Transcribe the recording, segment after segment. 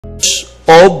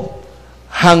of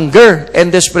hunger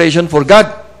and desperation for God.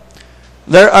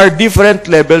 There are different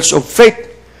levels of faith.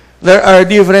 There are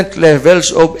different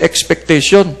levels of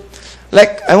expectation.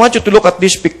 Like, I want you to look at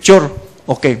this picture.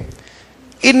 Okay.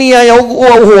 Iniyayaw,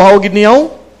 uhaw giniyaw.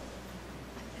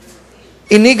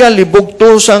 Iniga libog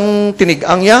to sang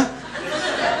tinigang ya.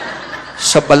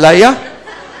 Sa balaya.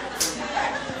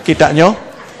 Kita nyo?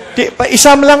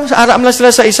 Isam lang, aram lang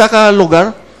sila sa isa ka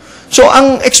lugar. So,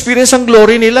 ang experience ng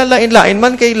glory nila, lain-lain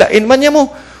man, kay lain man niya mo.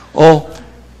 O,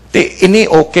 ini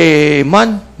okay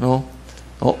man, no?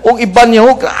 O, iba niya,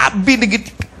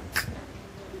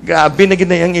 grabe na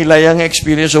ginayang ilayang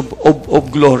experience of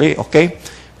glory, okay?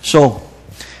 So,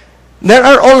 there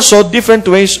are also different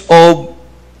ways of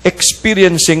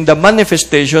experiencing the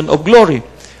manifestation of glory.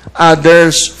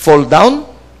 Others fall down,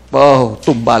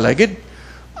 tumba lagid.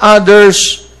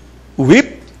 Others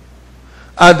weep.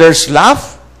 Others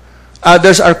laugh.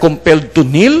 Others are compelled to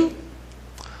kneel.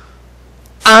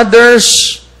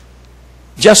 Others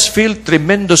just feel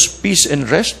tremendous peace and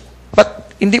rest.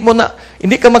 But hindi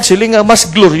ka magsiling mas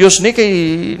glorious ni kay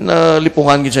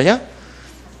nalipungan gid niya.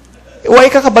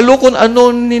 Way ka kabalo kung ano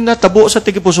ni natabo sa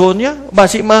tigipuson niya.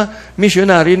 Basi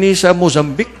missionary ni sa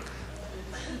Mozambique.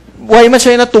 Way man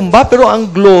siya natumba, pero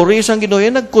ang glory sang Ginoo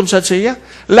nagkonsad siya.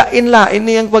 Lain-lain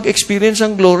niyang pag-experience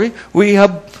ang glory. We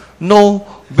have no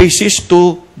basis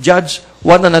to judge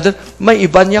one another. May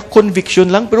iba niya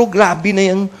conviction lang, pero grabe na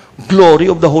yung glory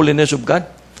of the holiness of God.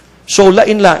 So,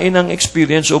 lain-lain ang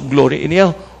experience of glory.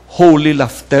 Iniya, holy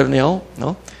laughter niya. No?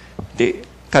 Di,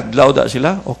 kadlaw da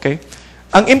sila. Okay.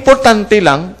 Ang importante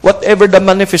lang, whatever the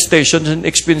manifestations and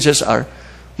experiences are,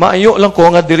 maayo lang ko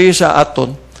nga diri sa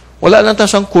aton, wala lang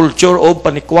tasang culture o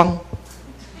panikwang.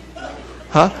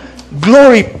 Ha?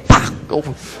 Glory, pak!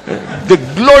 The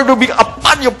glory will be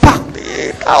upon you, pak!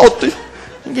 Out.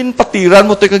 Ginpatiran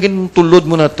mo ito, tulod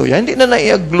mo na ito. Hindi na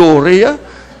naiya glory, ya.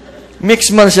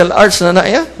 Mixed martial arts na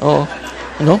naiya. Oh.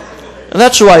 No? And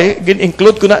that's why,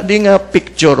 gin-include ko na di nga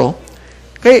picture, oh.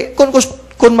 Kaya,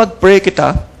 kung mag-pray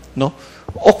kita, no?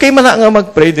 Okay man na nga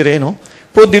mag-pray dire, no?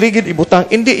 Pero diri gid ibutang,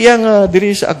 hindi yang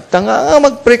diri sa agtang,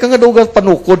 mag-pray ka nga daw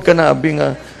panukod ka na abi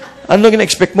nga. Ano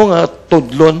gina-expect mo nga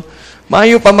tudlon?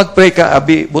 Maayo pa mag-pray ka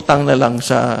abi butang na lang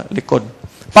sa likod.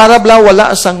 Para bla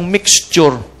wala sang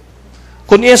mixture.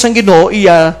 Kung iya sang Ginoo,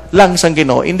 iya lang sang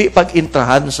Ginoo, hindi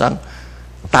pag-intrahan sang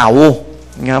tao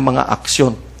nga mga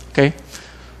aksyon. Okay?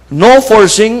 No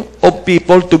forcing of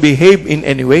people to behave in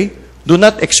any way. Do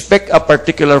not expect a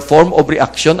particular form of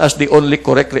reaction as the only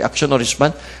correct reaction or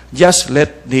response. Just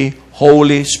let the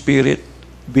Holy Spirit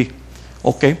be.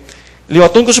 Okay?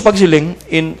 Liwaton ko sa pagsiling,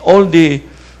 in all the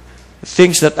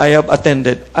things that I have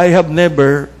attended, I have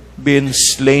never been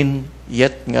slain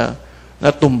yet nga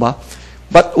tumba.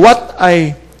 But what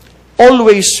I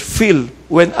always feel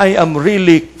when I am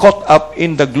really caught up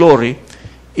in the glory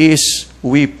is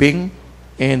weeping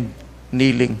and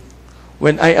kneeling.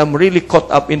 When I am really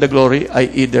caught up in the glory, I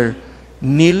either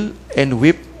kneel and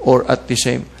weep or at the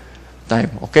same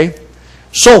time. Okay?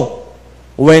 So,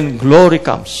 when glory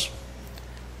comes,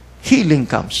 healing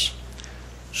comes,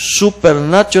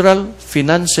 supernatural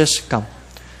finances come,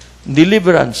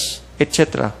 deliverance,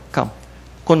 etc. come,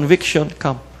 conviction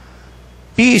come,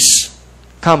 peace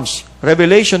comes,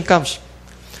 revelation comes.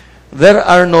 There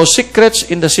are no secrets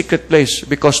in the secret place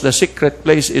because the secret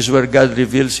place is where God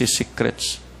reveals His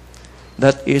secrets.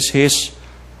 That is His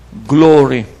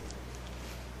glory.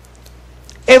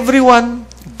 Everyone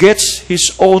gets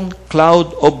his own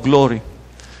cloud of glory.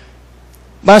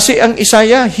 Base ang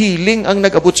Isaya, healing ang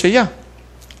nag-abot sa iya.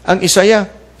 Ang Isaya,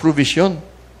 provision.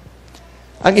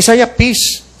 Ang Isaya,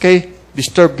 peace. Kay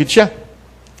disturb gid siya.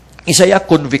 Isaya,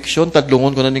 conviction.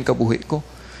 Tadlungon ko na ning kabuhi ko.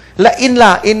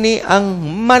 Lain-lain ni ang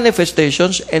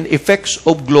manifestations and effects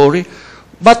of glory.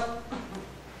 But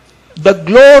the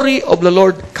glory of the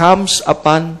Lord comes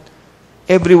upon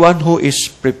everyone who is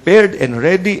prepared and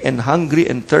ready and hungry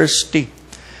and thirsty.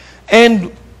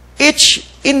 And each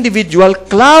individual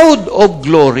cloud of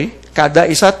glory, kada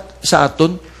isa sa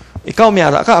aton, ikaw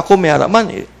mayara ka, ako mayara man.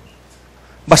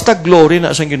 Basta glory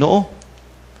na sa Ginoo.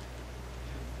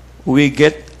 We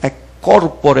get a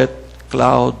corporate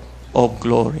cloud of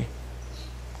glory.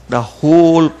 The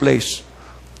whole place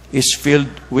is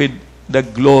filled with the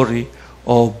glory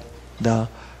of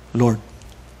the Lord.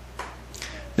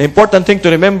 The important thing to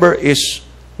remember is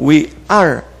we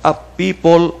are a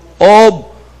people of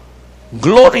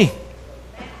glory.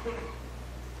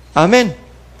 Amen.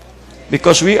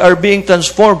 Because we are being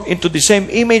transformed into the same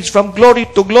image from glory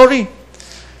to glory.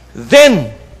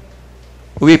 Then,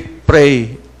 we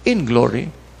pray in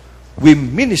glory. We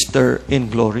minister in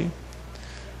glory.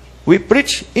 We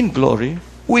preach in glory.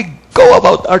 We go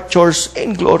about our chores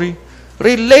in glory.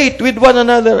 Relate with one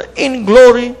another in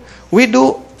glory. We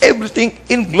do everything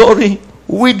in glory,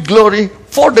 with glory,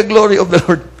 for the glory of the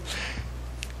Lord.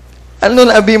 Ano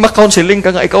na abi ma-counseling ka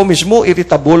nga ikaw mismo,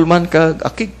 irritable man ka,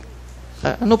 akig.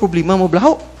 Ano problema mo,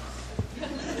 blaho?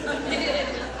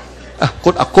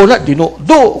 Kung ako na,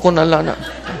 do ko na lang na.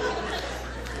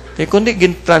 Kundi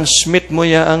gin-transmit mo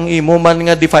ya ang imo man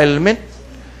nga defilement,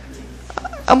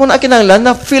 amo na kinahanglan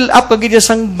na fill up ka gid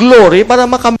sang glory para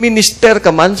maka-minister ka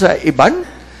man sa iban.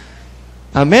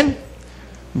 Amen.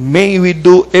 May we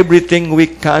do everything we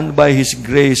can by His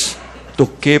grace to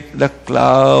keep the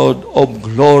cloud of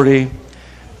glory,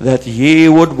 that ye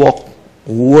would walk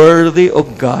worthy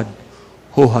of God,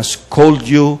 who has called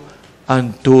you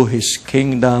unto His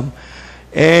kingdom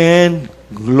and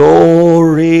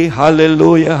glory.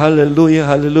 Hallelujah, hallelujah,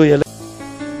 hallelujah.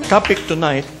 Topic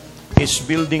tonight is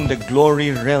building the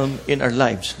glory realm in our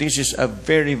lives. This is a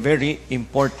very, very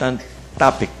important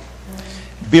topic.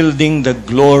 Building the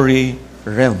glory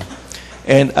realm.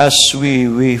 And as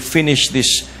we finish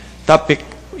this topic,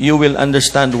 you will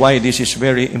understand why this is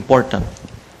very important.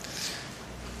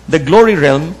 The glory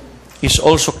realm is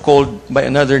also called by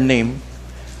another name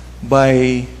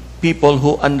by people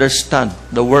who understand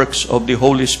the works of the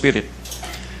Holy Spirit.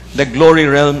 The glory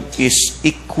realm is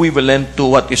equivalent to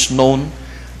what is known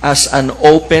as an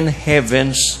open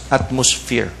heavens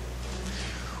atmosphere.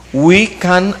 We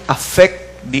can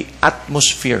affect the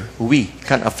atmosphere. We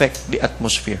can affect the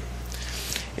atmosphere.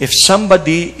 If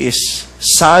somebody is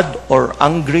sad or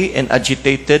angry and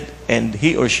agitated, and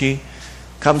he or she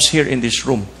comes here in this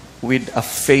room with a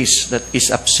face that is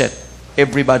upset,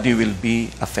 everybody will be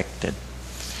affected.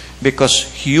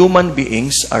 Because human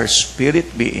beings are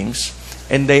spirit beings,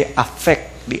 and they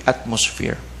affect the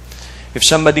atmosphere. If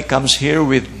somebody comes here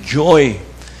with joy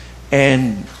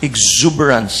and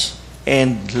exuberance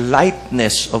and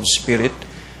lightness of spirit,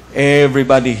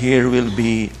 everybody here will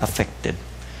be affected.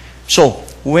 So,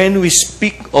 when we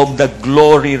speak of the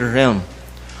glory realm,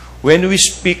 when we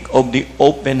speak of the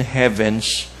open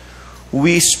heavens,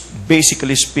 we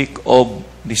basically speak of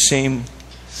the same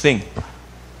thing.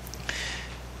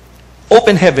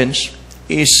 Open heavens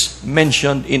is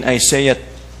mentioned in Isaiah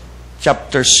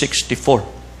chapter 64.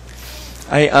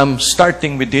 I am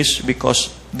starting with this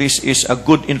because this is a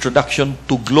good introduction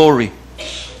to glory.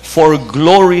 For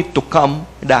glory to come,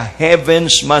 the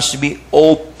heavens must be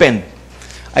opened.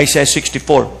 Isaiah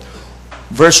 64,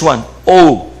 verse 1.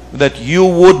 Oh, that you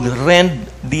would rend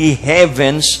the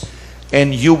heavens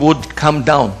and you would come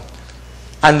down.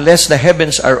 Unless the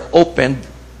heavens are opened,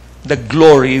 the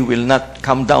glory will not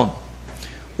come down.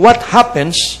 What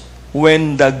happens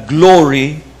when the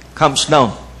glory comes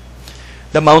down?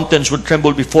 The mountains would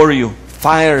tremble before you.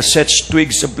 Fire sets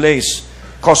twigs ablaze,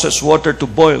 causes water to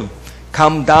boil.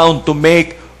 Come down to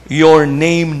make your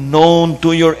name known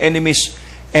to your enemies,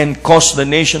 and cause the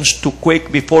nations to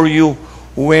quake before you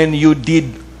when you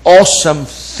did awesome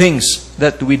things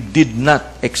that we did not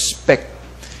expect.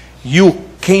 You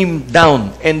came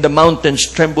down and the mountains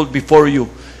trembled before you.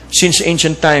 Since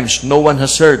ancient times, no one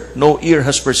has heard, no ear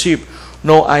has perceived,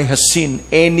 no eye has seen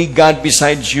any God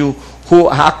besides you who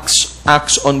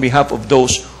acts on behalf of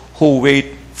those who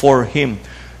wait for Him.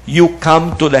 You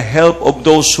come to the help of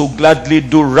those who gladly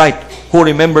do right, who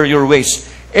remember your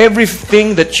ways.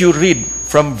 Everything that you read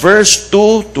from verse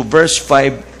 2 to verse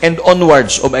 5 and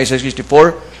onwards of Isaiah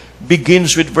 64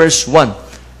 begins with verse 1.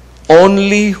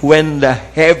 Only when the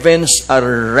heavens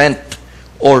are rent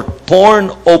or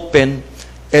torn open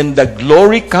and the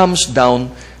glory comes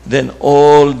down, then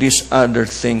all these other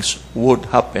things would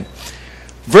happen.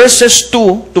 Verses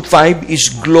 2 to 5 is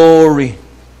glory.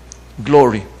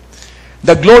 Glory.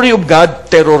 The glory of God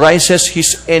terrorizes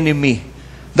His enemy.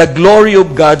 The glory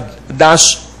of God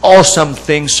does awesome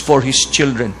things for His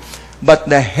children. But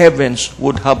the heavens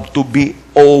would have to be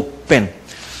open.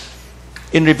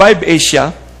 In Revive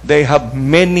Asia, they have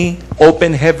many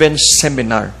open heavens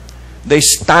seminar. They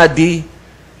study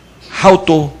how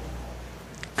to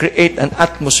create an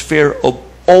atmosphere of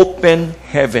open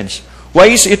heavens. Why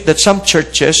is it that some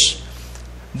churches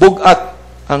bugat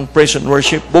ang praise and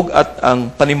worship, bugat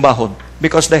ang panimbahon?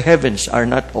 Because the heavens are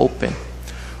not open.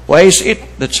 Why is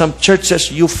it that some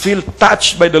churches you feel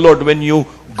touched by the Lord when you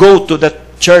go to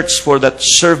that church for that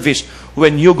service?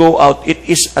 When you go out, it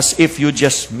is as if you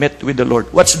just met with the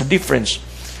Lord. What's the difference?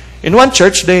 In one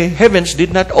church, the heavens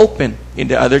did not open. In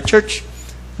the other church,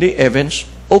 the heavens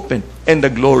opened, and the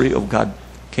glory of God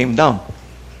came down.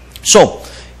 So,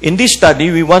 in this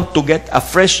study, we want to get a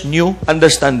fresh, new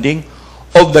understanding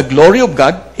of the glory of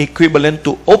God, equivalent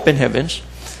to open heavens,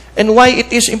 and why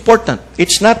it is important.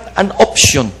 It's not an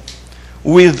option.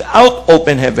 Without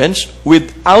open heavens,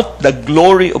 without the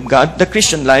glory of God, the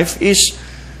Christian life is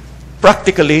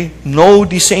practically no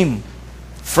the same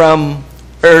from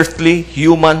earthly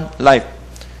human life.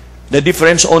 The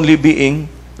difference only being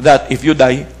that if you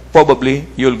die, probably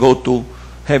you'll go to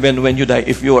heaven when you die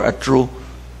if you are a true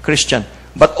Christian.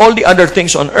 But all the other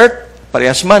things on earth,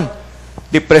 parehas man.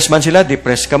 Depressed man sila,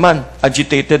 depressed ka man.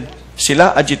 Agitated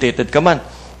sila, agitated ka man.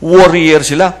 Warrior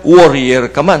sila, warrior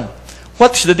ka man.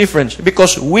 What's the difference?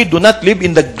 Because we do not live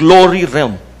in the glory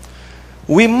realm.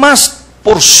 We must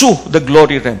pursue the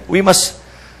glory realm. We must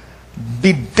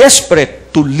be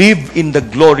desperate to live in the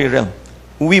glory realm.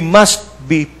 We must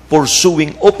be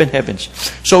pursuing open heavens.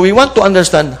 So we want to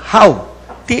understand how.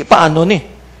 Paano ni?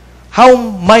 How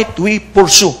might we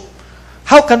pursue?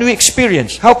 How can we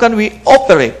experience? How can we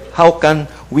operate? How can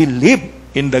we live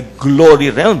in the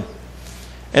glory realm?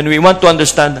 And we want to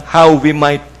understand how we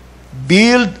might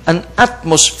build an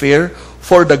atmosphere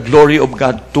for the glory of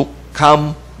God to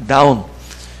come down.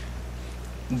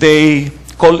 They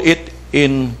call it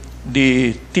in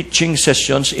the teaching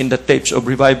sessions in the tapes of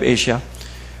Revive Asia,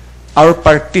 our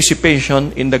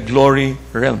participation in the glory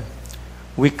realm.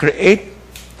 We create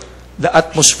the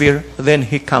atmosphere, then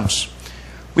He comes.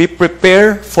 We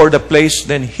prepare for the place,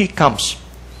 then He comes.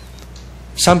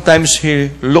 Sometimes He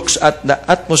looks at the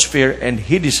atmosphere and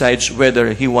He decides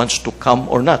whether He wants to come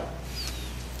or not.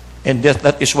 And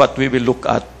that is what we will look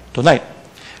at tonight.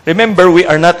 Remember, we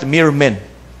are not mere men.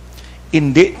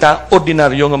 Hindi ta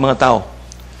ordinaryo ng mga tao.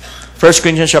 1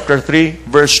 Corinthians chapter 3,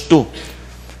 verse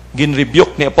 2.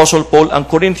 Ginrebuke ni Apostle Paul ang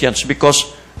Corinthians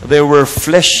because they were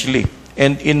fleshly.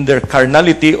 And in their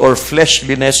carnality or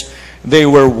fleshliness, they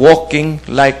were walking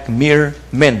like mere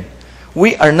men.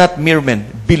 We are not mere men.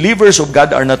 Believers of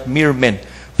God are not mere men.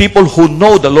 People who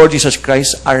know the Lord Jesus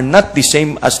Christ are not the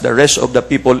same as the rest of the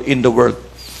people in the world.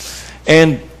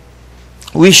 And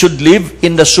we should live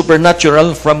in the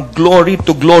supernatural from glory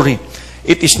to glory.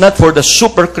 It is not for the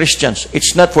super Christians.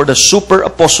 It's not for the super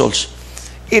apostles.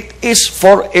 It is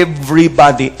for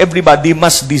everybody. Everybody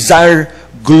must desire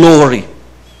glory.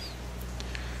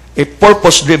 A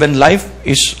purpose-driven life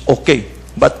is okay,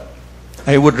 but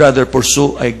I would rather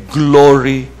pursue a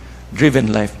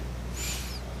glory-driven life.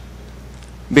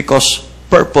 Because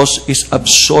purpose is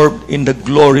absorbed in the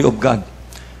glory of God.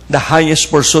 The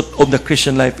highest pursuit of the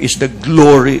Christian life is the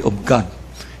glory of God.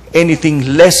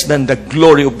 Anything less than the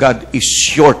glory of God is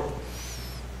short.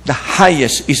 The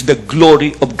highest is the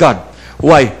glory of God.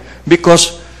 Why?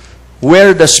 Because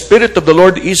where the Spirit of the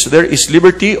Lord is, there is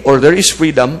liberty or there is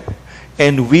freedom.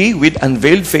 And we, with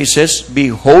unveiled faces,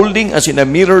 beholding as in a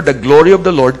mirror the glory of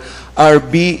the Lord, are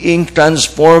being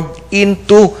transformed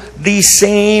into the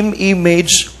same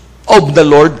image of the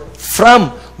Lord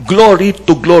from glory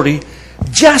to glory,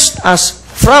 just as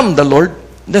from the Lord,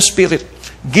 the Spirit.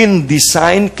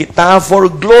 Gin-design kita for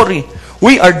glory.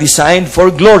 We are designed for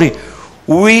glory.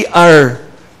 We are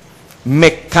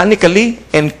mechanically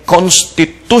and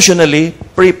constitutionally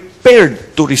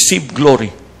prepared to receive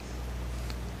glory.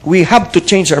 We have to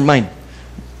change our mind.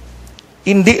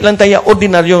 Hindi lang tayo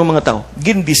ordinaryo ng mga tao.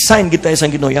 Gin-design kita isang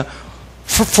Ginoya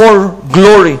for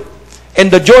glory.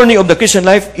 And the journey of the Christian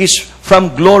life is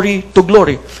from glory to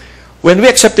glory. When we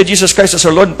accepted Jesus Christ as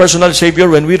our Lord and personal Savior,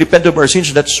 when we repent of our sins,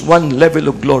 that's one level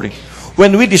of glory.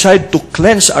 When we decide to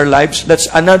cleanse our lives, that's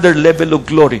another level of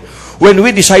glory. When we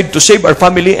decide to save our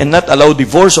family and not allow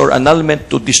divorce or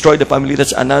annulment to destroy the family,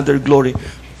 that's another glory.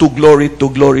 To glory, to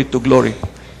glory, to glory.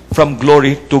 From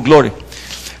glory to glory.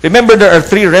 Remember, there are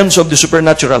three realms of the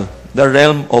supernatural. The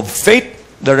realm of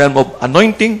faith, the realm of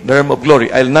anointing, the realm of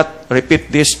glory. I'll not repeat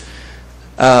this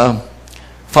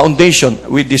foundation.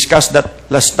 We discussed that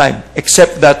last time.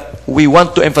 Except that we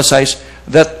want to emphasize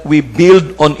that we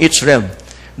build on each realm.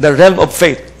 The realm of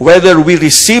faith. Whether we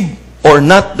receive or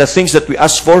not the things that we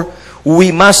ask for,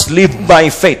 we must live by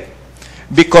faith.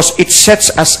 Because it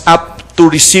sets us up to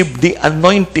receive the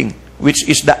anointing, which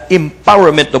is the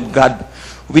empowerment of God,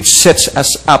 which sets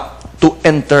us up to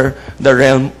enter the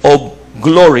realm of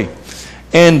glory.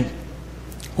 And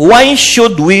why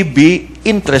should we be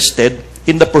interested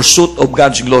in the pursuit of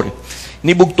God's glory?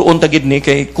 Nibugtuon tagid ni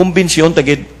kay kumbensyon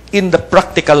tagid in the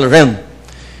practical realm.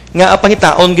 Nga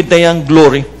pangitaon gid tayang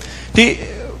glory.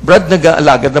 Ti Brad,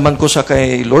 nag-aalagad naman ko sa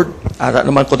kay Lord. Ara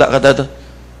naman ko da kada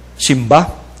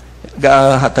simba.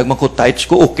 Gahatag man ko tithes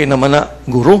ko, okay naman na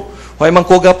guro. Why man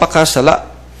ko ga pakasala.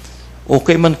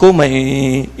 Okay man ko,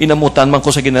 may inamutan man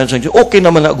ko sa ginaan sa Diyos. Okay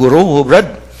naman na, guro,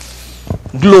 Brad.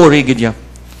 Glory, gidya.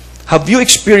 Have you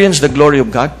experienced the glory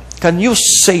of God? Can you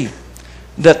say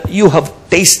that you have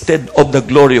tasted of the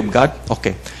glory of God?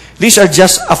 Okay. These are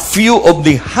just a few of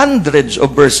the hundreds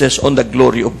of verses on the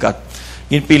glory of God.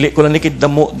 Ginpili ko lang nikid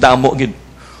damo gid.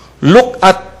 Look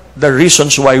at the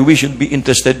reasons why we should be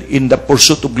interested in the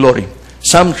pursuit of glory.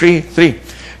 Psalm 3:3.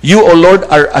 You, O Lord,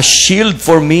 are a shield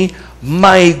for me,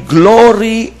 my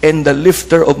glory and the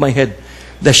lifter of my head.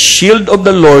 The shield of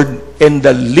the Lord and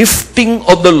the lifting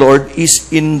of the Lord is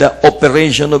in the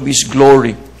operation of His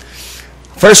glory.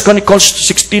 1 Chronicles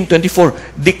 16:24.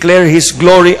 Declare His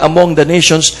glory among the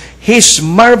nations, His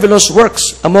marvelous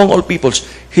works among all peoples.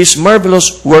 His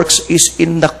marvelous works is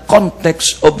in the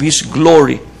context of His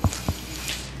glory.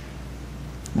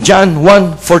 John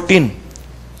 1:14.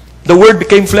 The Word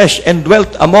became flesh and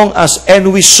dwelt among us, and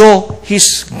we saw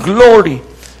His glory.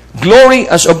 Glory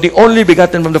as of the only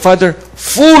begotten from the Father,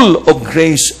 full of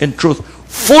grace and truth.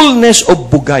 Fullness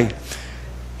of bugay.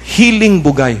 Healing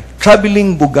bugay.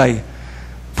 Traveling bugay.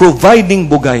 Providing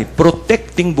bugay.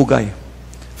 Protecting bugay.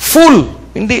 Full.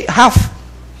 Hindi half.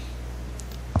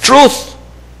 Truth.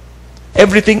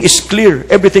 Everything is clear.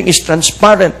 Everything is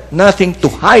transparent. Nothing to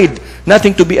hide.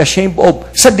 Nothing to be ashamed of.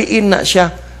 Sa diin na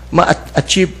siya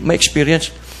ma-achieve,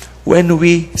 ma-experience. When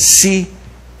we see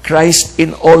Christ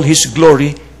in all His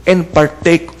glory and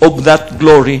partake of that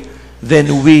glory,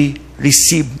 then we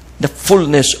receive the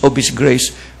fullness of His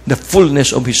grace, the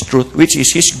fullness of His truth, which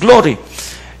is His glory.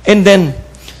 And then,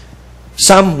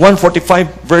 Psalm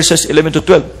 145, verses 11 to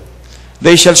 12.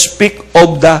 They shall speak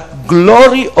of the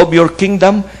glory of your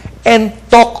kingdom and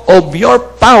talk of your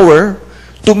power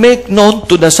to make known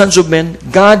to the sons of men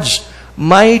God's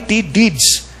mighty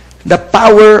deeds. The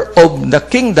power of the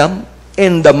kingdom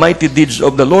and the mighty deeds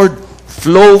of the Lord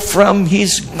flow from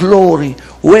His glory.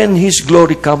 When His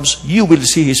glory comes, you will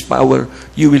see His power.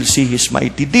 You will see His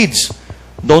mighty deeds.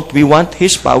 Don't we want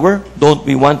His power? Don't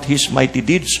we want His mighty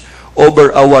deeds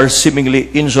over our seemingly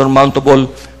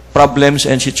insurmountable problems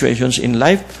and situations in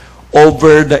life?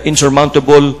 Over the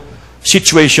insurmountable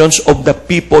situations of the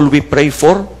people we pray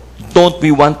for? Don't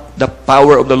we want the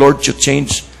power of the Lord to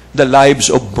change the lives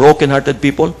of broken-hearted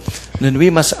people? Then we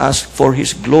must ask for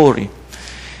His glory.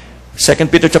 2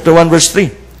 Peter chapter 1, verse 3.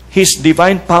 His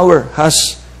divine power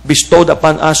has bestowed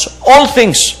upon us all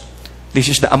things. This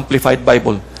is the Amplified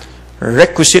Bible.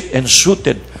 Requisite and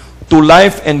suited to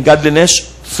life and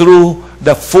godliness through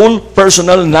the full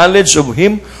personal knowledge of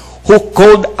Him who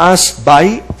called us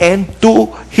by and to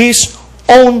His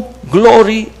own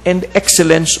glory and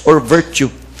excellence or virtue.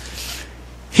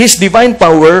 His divine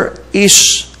power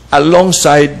is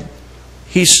alongside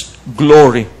His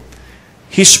glory.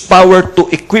 His power to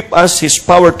equip us, His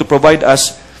power to provide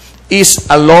us is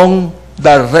along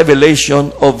the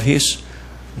revelation of His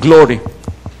glory.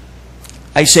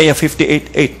 Isaiah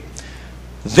 58:8.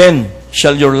 Then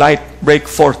shall your light break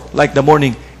forth like the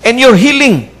morning, and your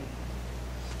healing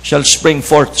shall spring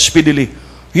forth speedily.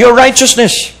 Your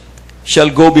righteousness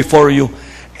shall go before you,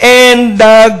 and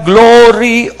the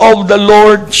glory of the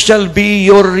Lord shall be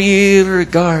your rear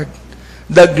guard.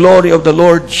 The glory of the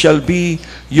Lord shall be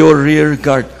your rear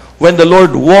guard. When the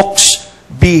Lord walks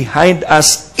behind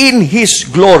us in His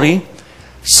glory,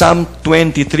 Psalm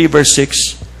 23 verse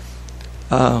 6,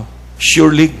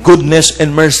 surely goodness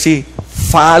and mercy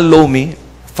follow me,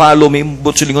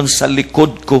 butsulingon sa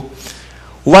likod ko.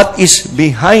 What is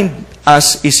behind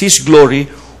us is His glory.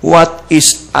 What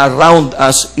is around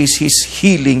us is His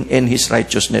healing and His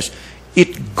righteousness.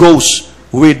 It goes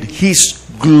with His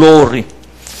glory.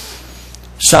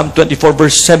 Psalm 24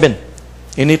 verse 7.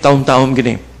 Ini taon-taon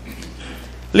gini.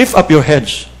 Lift up your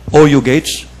heads, O you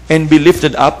gates, and be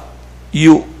lifted up,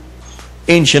 you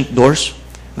ancient doors,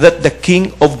 that the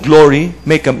King of glory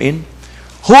may come in.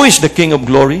 Who is the King of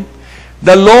glory?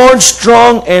 The Lord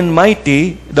strong and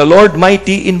mighty, the Lord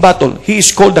mighty in battle. He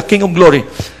is called the King of glory.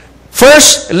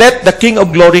 First, let the King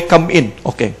of glory come in.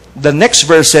 Okay. The next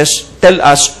verses tell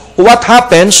us what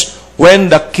happens when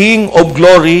the King of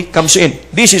glory comes in.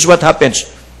 This is what happens.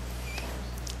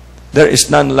 There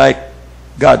is none like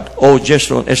God, O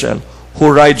Jeshurun Israel, who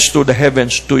rides through the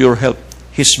heavens to your help,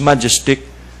 His majestic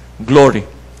glory.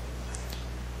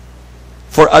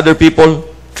 For other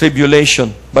people,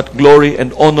 tribulation, but glory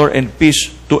and honor and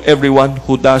peace to everyone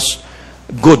who does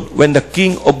good. When the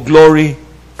King of glory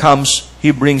comes,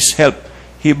 He brings help,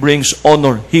 He brings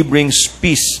honor, He brings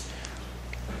peace.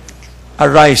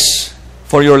 Arise,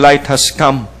 for your light has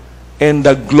come, and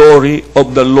the glory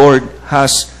of the Lord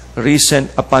has risen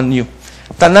upon you.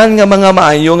 Tanan nga mga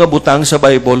maayo nga butang sa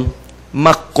Bible,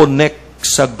 mak-connect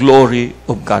sa glory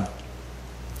of God.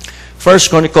 1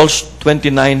 Chronicles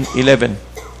 29:11.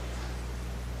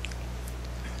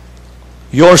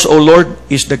 Yours, O Lord,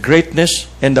 is the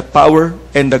greatness and the power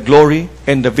and the glory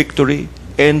and the victory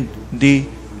and the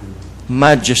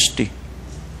majesty.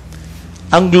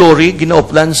 Ang glory,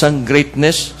 ginauplan sang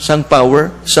greatness, sang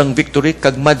power, sang victory,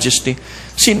 kag majesty.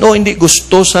 Sino hindi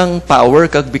gusto sang power,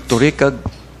 kag victory, kag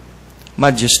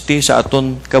majesty sa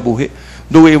aton kabuhi?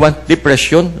 Do we want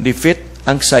depression, defeat,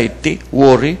 anxiety,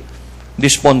 worry,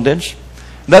 despondence?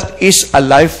 That is a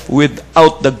life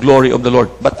without the glory of the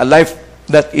Lord. But a life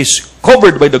that is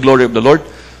covered by the glory of the Lord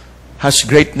has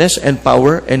greatness and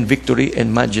power and victory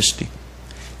and majesty.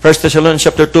 1 Thessalonians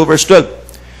chapter 2, verse 12.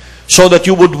 So that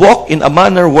you would walk in a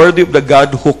manner worthy of the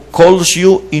God who calls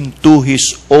you into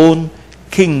His own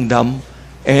kingdom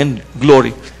and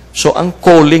glory. So ang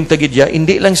calling tagidya,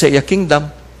 hindi lang sa iya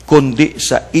kingdom, kundi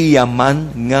sa iya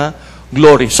man nga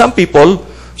glory. Some people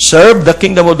serve the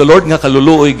kingdom of the Lord nga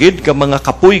kaluluoy gid, ka mga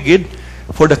kapuy gid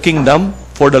for the kingdom,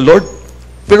 for the Lord,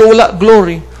 pero wala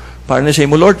glory. Para na sa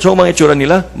imo Lord, so mga itsura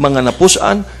nila, mga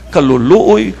napusan,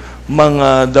 kaluluoy,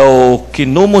 mga daw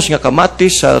kinumos nga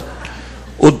kamatis sa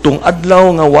udtong adlaw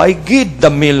nga way gid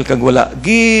damil kag wala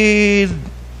gid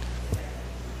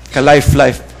ka life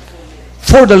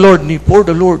for the Lord ni for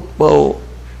the Lord. Wow.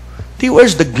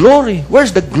 Where's the glory?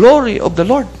 Where's the glory of the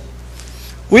Lord?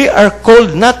 We are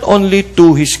called not only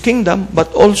to His kingdom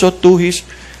but also to His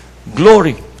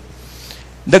glory.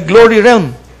 The glory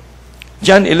realm.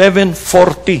 John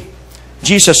 11:40.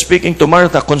 Jesus speaking to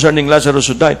Martha concerning Lazarus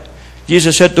who died.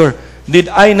 Jesus said to her, "Did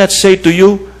I not say to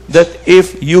you that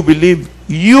if you believe,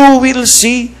 you will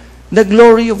see the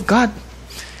glory of God?"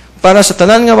 Para sa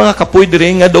tanan nga mga kapuy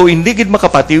diri nga daw hindi gid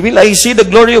makapati, will I see the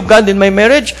glory of God in my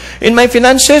marriage, in my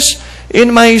finances,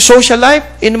 in my social life,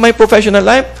 in my professional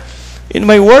life, in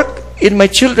my work, in my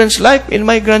children's life, in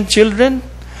my grandchildren?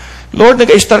 Lord,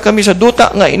 nag-star kami sa duta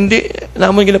nga hindi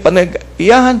namon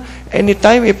ginapanag-iyahan.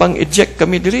 Anytime ipang-eject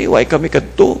kami diri, why kami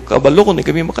kadto, kabalo kung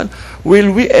kami makan.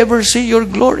 Will we ever see your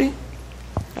glory?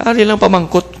 Ari lang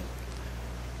pamangkot.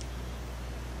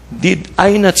 Did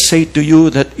I not say to you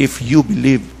that if you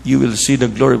believe, you will see the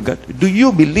glory of God? Do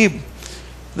you believe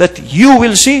that you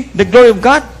will see the glory of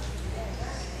God?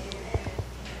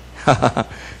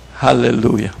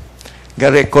 Hallelujah.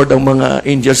 Ga-record ang mga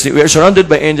angels. We are surrounded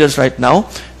by angels right now.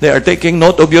 They are taking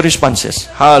note of your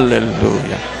responses.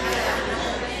 Hallelujah.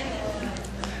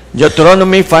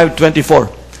 Deuteronomy 5:24.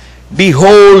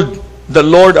 Behold, the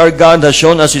Lord our God has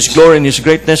shown us His glory and His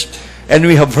greatness, and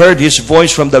we have heard His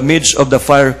voice from the midst of the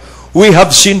fire. We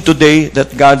have seen today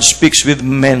that God speaks with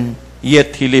men,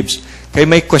 yet He lives. Kaya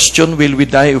may question, will we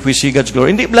die if we see God's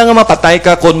glory? Hindi lang nga mapatay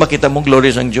ka kung makita mong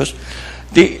glory ng Diyos.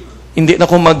 Hindi na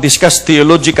kung mag-discuss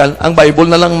theological. Ang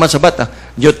Bible na lang masabat.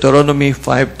 Deuteronomy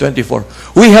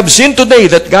 5:24. We have seen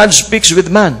today that God speaks with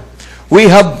man. We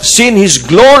have seen His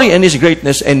glory and His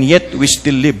greatness, and yet we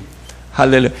still live.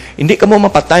 Hallelujah. Hindi ka mo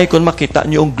mapatay kung makita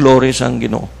niyo ang glory sang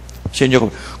Ginoo sa inyo.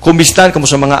 Kumbistan kamo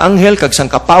sa mga anghel, kag sang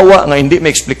kapawa nga hindi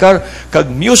maexplikar, kag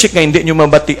music nga hindi niyo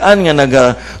mabatian nga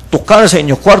nagatukar sa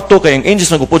inyo kwarto, kay ang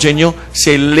angels nagupod sa inyo,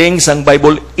 siling sang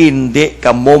Bible, hindi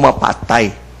ka mo mapatay.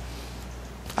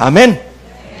 Amen?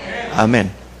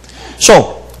 Amen.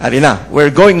 So, arina,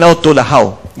 we're going now to the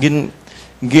how.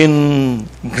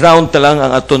 Ground talang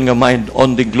ang aton nga mind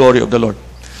on the glory of the Lord.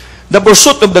 The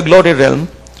pursuit of the glory realm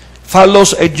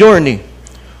follows a journey.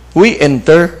 We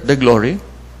enter the glory.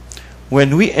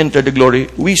 When we enter the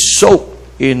glory, we soak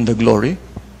in the glory.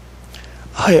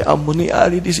 Ay, amo ni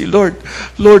Ari di si Lord.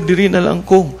 Lord, diri na lang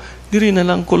ko. Diri na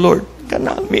lang ko, Lord.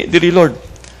 Kanami, diri, Lord.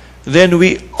 Then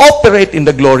we operate in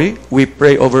the glory. We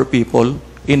pray over people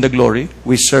in the glory.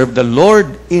 We serve the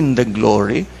Lord in the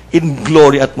glory, in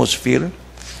glory atmosphere.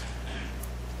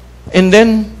 And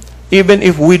then, even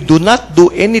if we do not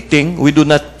do anything, we do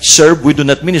not serve, we do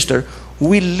not minister,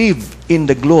 we live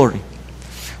in the glory.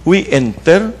 We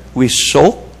enter, we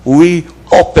soak, we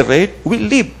operate, we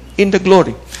live in the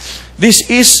glory. This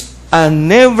is a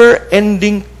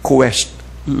never-ending quest.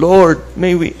 Lord,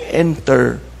 may we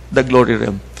enter the glory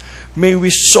realm. May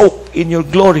we soak in your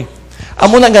glory.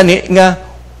 Amo na gani nga,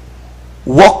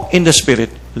 walk in the Spirit,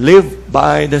 live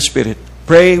by the Spirit,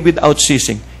 pray without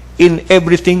ceasing. In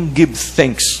everything, give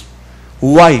thanks.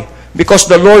 Why? Because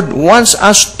the Lord wants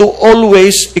us to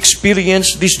always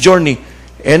experience this journey.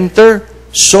 Enter,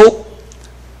 soak,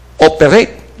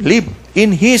 operate, live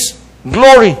in His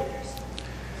glory.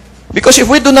 Because if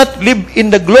we do not live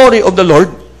in the glory of the Lord,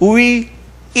 we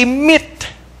emit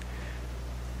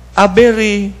a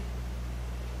very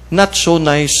not so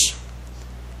nice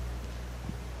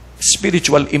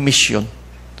spiritual emission.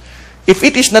 If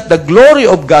it is not the glory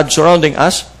of God surrounding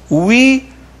us, we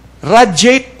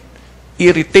radiate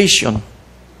irritation,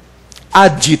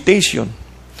 agitation,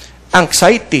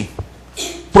 anxiety,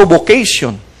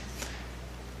 provocation,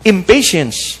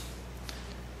 impatience,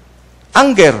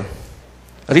 anger,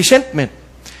 resentment.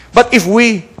 But if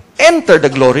we enter the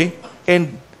glory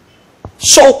and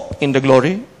soak in the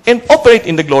glory and operate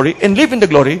in the glory and live in the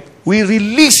glory, we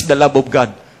release the love of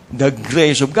God, the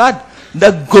grace of God,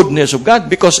 the goodness of God.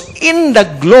 Because in the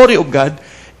glory of God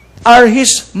are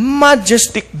His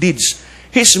majestic deeds,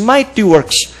 His mighty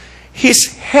works,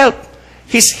 His help,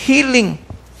 His healing.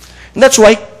 That's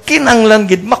why kinanglan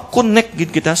gid mak-connect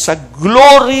gid kita sa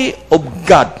glory of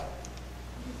God.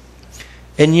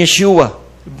 And Yeshua,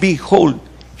 behold,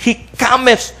 He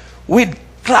cometh with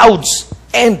clouds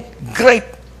and great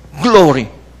glory.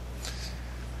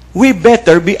 We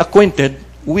better be acquainted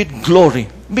with glory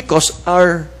because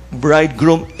our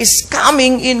bridegroom is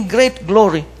coming in great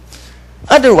glory.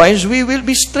 Otherwise, we will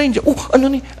be strangers. Oh, ano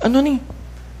ni? Ano ni?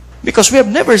 Because we have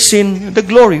never seen the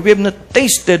glory. We have not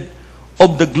tasted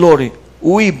of the glory.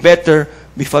 We better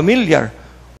be familiar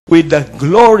with the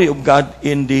glory of God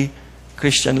in the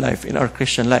Christian life, in our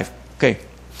Christian life. Okay.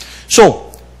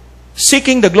 So,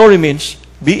 seeking the glory means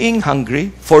being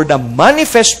hungry for the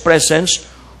manifest presence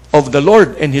of the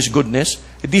Lord and His goodness,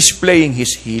 displaying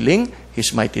His healing,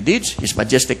 His mighty deeds, His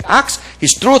majestic acts,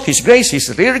 His truth, His grace,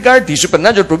 His rear guard, His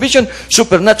supernatural provision,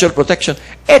 supernatural protection,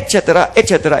 etc.,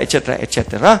 etc., etc.,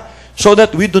 etc., so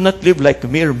that we do not live like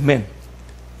mere men.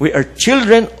 We are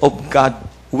children of God.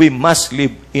 We must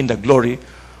live in the glory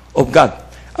of God.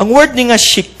 Ang word ni nga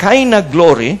Shekinah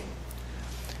glory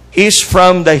is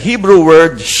from the Hebrew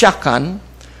word shakan,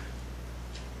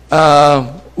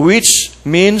 which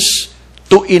means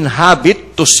to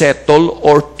inhabit, to settle,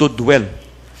 or to dwell.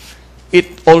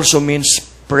 It also means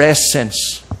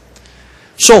presence.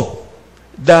 So,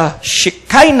 the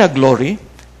Shekinah glory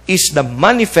is the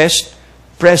manifest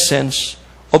presence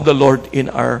of the Lord in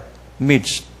our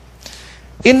midst.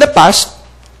 In the past,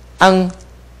 ang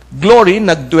glory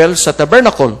nagdwell sa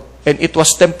tabernacle, and it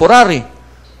was temporary,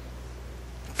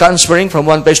 transferring from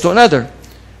one place to another.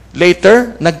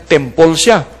 Later, nagtemple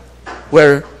siya,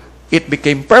 where it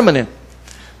became permanent.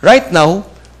 Right now,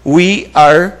 we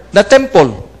are the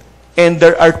temple. And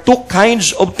there are two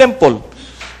kinds of temple.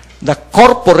 The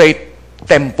corporate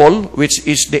temple, which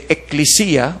is the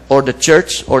ecclesia, or the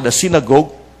church, or the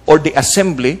synagogue, or the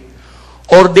assembly,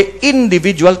 or the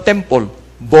individual temple.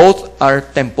 Both are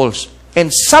temples.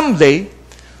 And someday,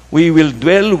 we will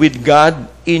dwell with God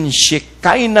in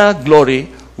Shekinah glory,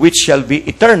 which shall be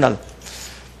eternal.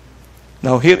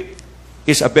 Now, here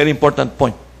is a very important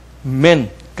point. Men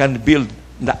can build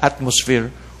the atmosphere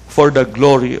for the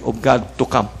glory of God to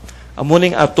come.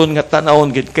 Amuning aton nga tanawon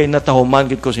gid kay natahuman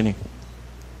gid ko sini.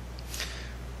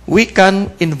 We can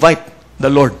invite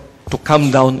the Lord to come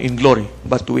down in glory,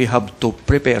 but we have to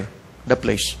prepare the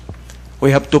place. We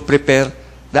have to prepare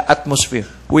the atmosphere.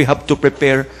 We have to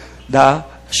prepare the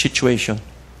situation.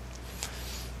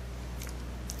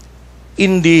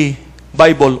 In the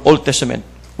Bible, Old Testament,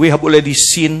 we have already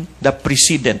seen the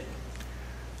precedent,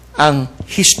 ang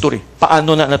history.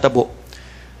 Paano na natabo?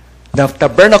 The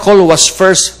tabernacle was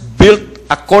first built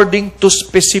according to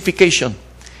specification.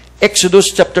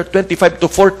 Exodus chapter 25 to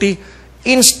 40,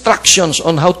 instructions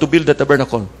on how to build the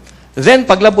tabernacle. Then,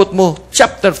 paglabot mo,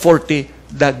 chapter 40,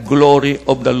 the glory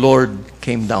of the Lord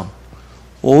came down.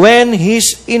 When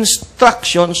His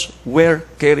instructions were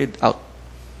carried out.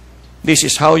 This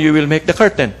is how you will make the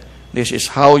curtain. This is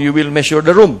how you will measure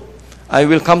the room. I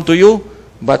will come to you,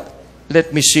 but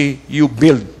let me see you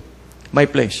build my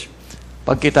place.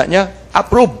 Pagkita niya,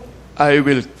 approve. I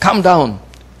will come down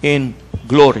in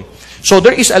glory. So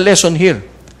there is a lesson here.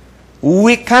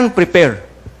 We can prepare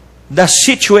the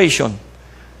situation,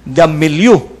 the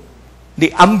milieu, the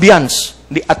ambience,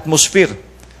 the atmosphere,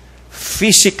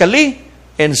 physically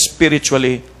and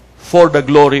spiritually, for the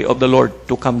glory of the Lord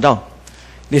to come down.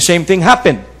 The same thing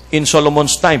happened in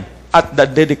Solomon's time at the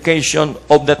dedication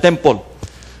of the temple.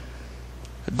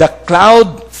 The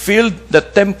cloud filled the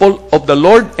temple of the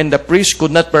Lord, and the priests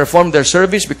could not perform their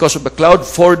service because of the cloud,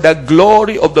 for the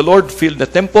glory of the Lord filled the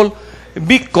temple,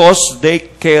 because they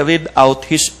carried out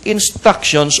His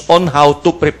instructions on how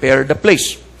to prepare the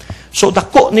place. So,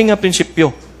 dako ni nga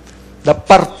prinsipyo, the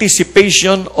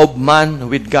participation of man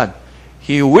with God.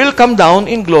 He will come down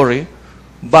in glory,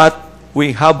 but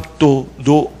we have to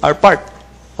do our part.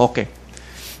 Okay.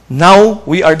 Now,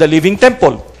 we are the living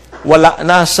temple. Wala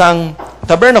na sang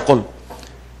tabernacle.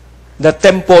 The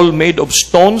temple made of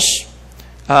stones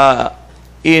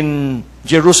in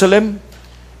Jerusalem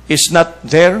is not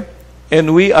there.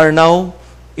 And we are now,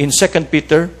 in 2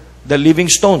 Peter, the living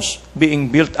stones being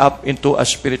built up into a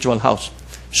spiritual house.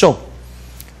 So,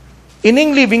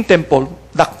 ining living temple,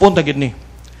 dakpon na gid ni.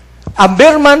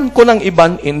 Aberman ko ng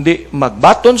iban, hindi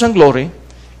magbaton sang glory,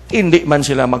 hindi man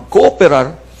sila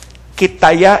magkooperar,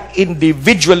 kitaya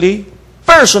individually,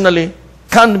 personally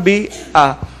can be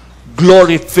a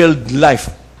glory-filled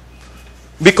life.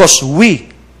 Because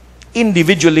we,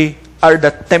 individually, are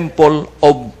the temple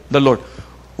of the Lord.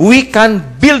 We can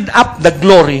build up the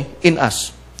glory in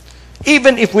us.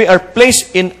 Even if we are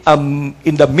placed in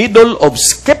the middle of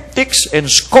skeptics and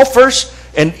scoffers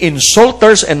and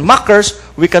insulters and mockers,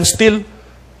 we can still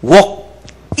walk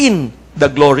in the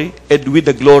glory and with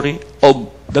the glory of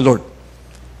the Lord.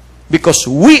 Because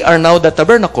we are now the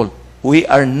tabernacle. We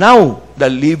are now the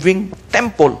living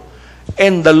temple.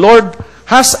 And the Lord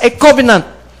has a covenant.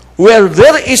 Where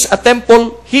there is a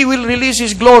temple, He will release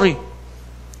His glory.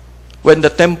 When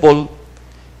the temple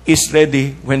is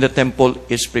ready, when the temple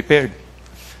is prepared.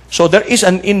 So there is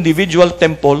an individual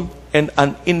temple and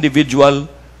an individual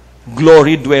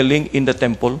glory dwelling in the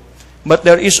temple. But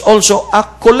there is also a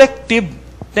collective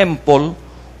temple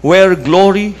where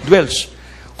glory dwells.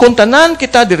 Kung tanan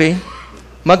kita dire,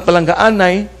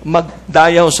 magpalanggaanay,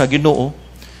 magdayaw sa Ginoo,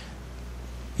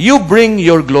 you bring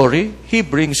your glory, He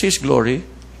brings His glory,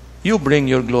 you bring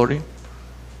your glory,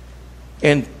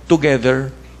 and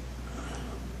together,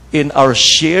 in our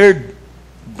shared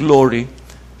glory,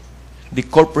 the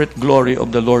corporate glory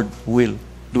of the Lord will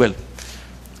dwell.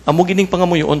 Amo gining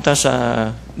pangamuyo unta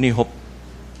sa ni Hope.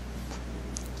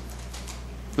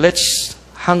 Let's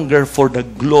hunger for the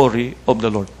glory of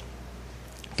the Lord.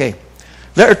 Okay.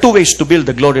 There are two ways to build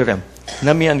the glory realm.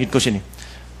 Nami ang gid ko sini.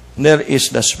 There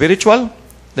is the spiritual,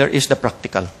 there is the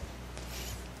practical.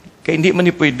 Kaya hindi man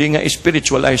ni pwede nga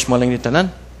spiritualize mo lang ni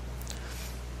tanan.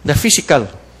 The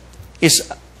physical is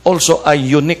also a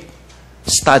unique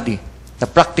study. The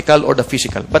practical or the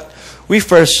physical. But we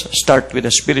first start with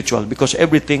the spiritual because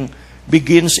everything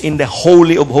begins in the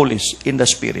Holy of Holies, in the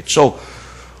Spirit. So,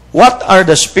 what are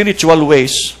the spiritual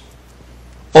ways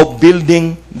of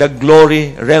building the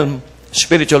glory realm,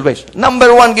 spiritual ways?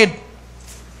 Number one, gid,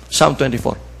 Psalm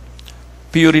 24.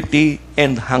 Purity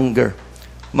and hunger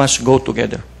must go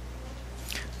together.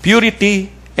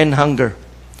 Purity and hunger.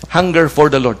 Hunger for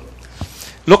the Lord.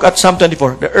 Look at Psalm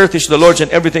 24. The earth is the Lord's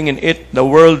and everything in it, the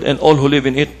world and all who live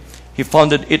in it. He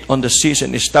founded it on the seas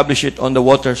and established it on the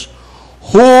waters.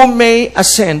 Who may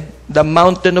ascend the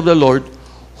mountain of the Lord?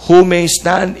 Who may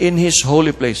stand in His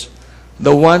holy place?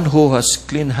 The one who has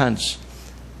clean hands,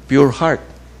 pure heart,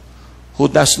 who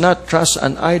does not trust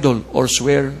an idol or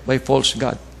swear by false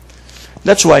God.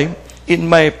 That's why, in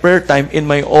my prayer time, in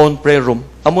my own prayer room,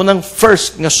 amo nang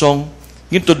first nga song,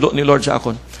 gintudlo ni Lord sa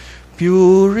akon.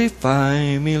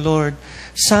 Purify me, Lord.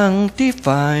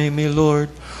 Sanctify me,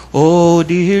 Lord. Oh,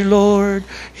 dear Lord,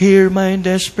 hear my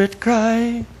desperate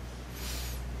cry.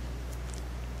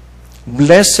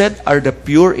 Blessed are the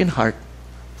pure in heart,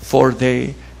 for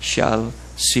they shall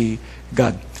see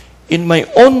God. In my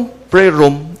own prayer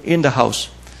room in the house,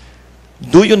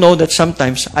 do you know that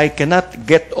sometimes I cannot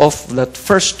get off that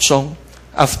first song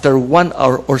after 1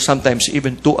 hour or sometimes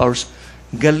even 2 hours?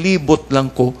 Galibot lang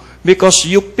ko because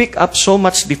you pick up so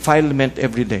much defilement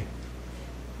every day.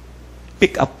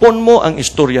 Pick upon mo ang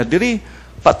istorya diri,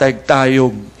 patay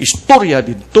tayong istorya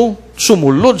dito,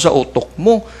 sumulod sa utok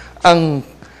mo, ang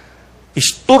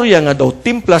istorya nga daw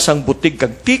timpla sang butig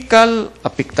kag tikal,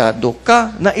 apektado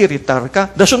ka, nairitar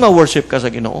ka, dason ma-worship ka sa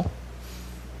Ginoo.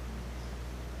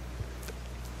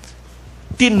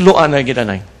 Tinloan na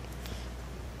ginanay.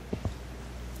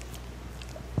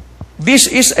 This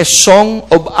is a song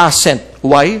of ascent.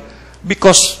 Why?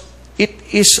 Because it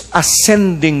is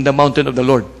ascending the mountain of the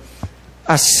Lord.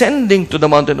 Ascending to the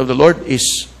mountain of the Lord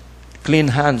is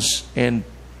clean hands and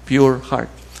pure heart.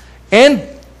 And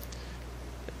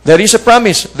there is a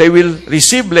promise. They will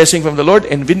receive blessing from the Lord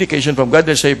and vindication from God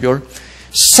their Savior.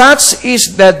 Such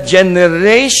is the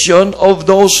generation of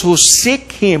those who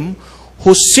seek Him,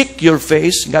 who seek your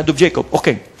face, God of Jacob.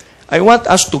 Okay, I want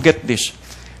us to get this.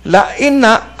 Lain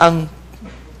na ang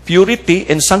purity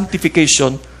and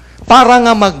sanctification para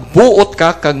nga magbuot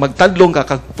ka, kag magtadlong ka,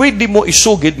 kag pwede mo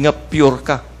isugid nga pure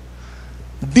ka.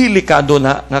 Delikado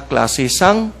na nga klase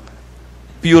sang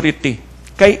purity.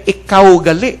 Kay ikaw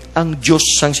gali ang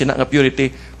Diyos sang sina nga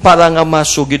purity para nga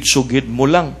masugid-sugid mo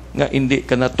lang nga hindi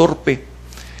ka natorpe.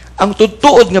 Ang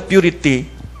tutuod nga purity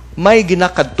may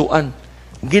ginakadtuan.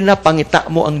 Ginapangita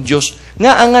mo ang Diyos.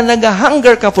 Nga ang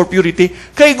nagahunger ka for purity,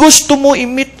 kay gusto mo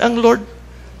i-meet ang Lord.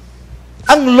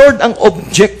 Ang Lord ang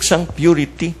object sang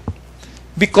purity.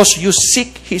 Because you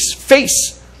seek His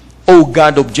face, O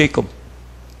God of Jacob.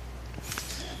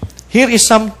 Here is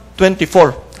Psalm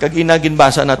 24. Kag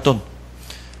inaginbasa naton.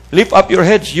 Lift up your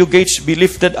heads, you gates, be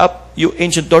lifted up, you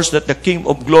ancient doors, that the King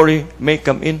of glory may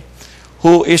come in.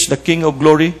 Who is the King of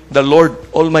glory? The Lord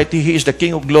Almighty. He is the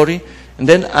King of glory. And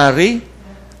then Ari,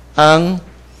 ang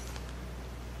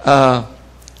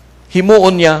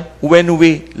himuon niya when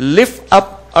we lift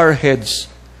up our heads,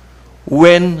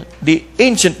 when the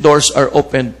ancient doors are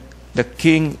opened, the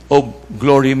King of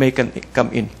Glory may come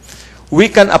in. We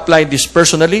can apply this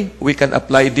personally, we can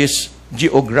apply this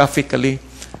geographically,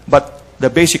 but the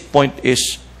basic point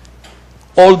is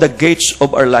all the gates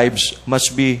of our lives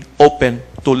must be open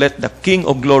to let the King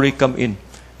of Glory come in.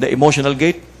 The emotional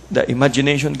gate, the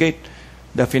imagination gate,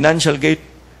 the financial gate,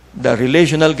 the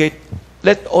relational gate,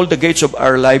 let all the gates of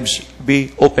our lives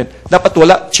be open. Dapat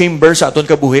wala chamber sa aton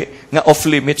kabuhi nga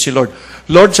off-limit si Lord.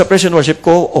 Lord, sa praise and worship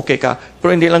ko, okay ka. Pero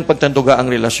hindi lang pagtanduga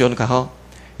ang relasyon ka, ha?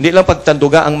 Hindi lang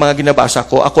pagtanduga ang mga ginabasa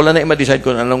ko. Ako lang na i-decide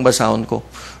ko anong basahon ko.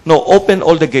 No, open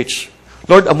all the gates.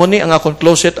 Lord, amo ni ang akong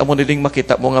closet, amo ni ding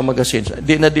makita mo nga magazines.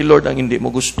 Di na di, Lord, ang hindi mo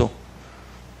gusto.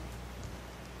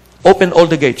 Open all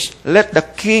the gates. Let the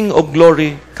King of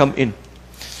Glory come in.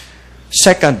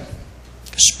 Second,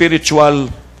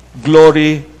 spiritual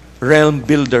glory realm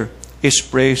builder is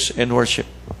praise and worship.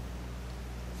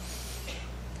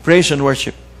 Praise and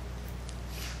worship.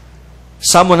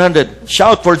 Psalm 100,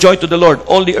 shout for joy to the Lord,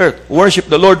 all the earth. Worship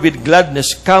the Lord with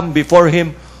gladness. Come before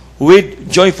Him with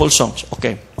joyful songs.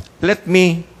 Okay, let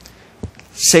me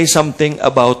say something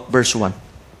about verse 1.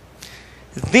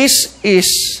 This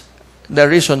is the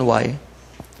reason why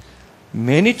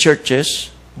many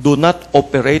churches do not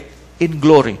operate in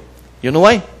glory. You know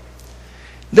why?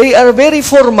 They are very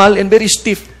formal and very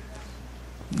stiff.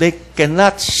 They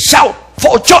cannot shout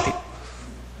for joy.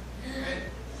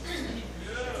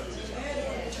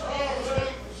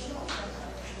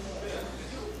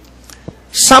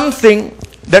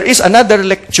 There is another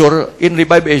lecture in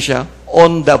Revive Asia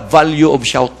on the value of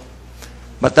shout.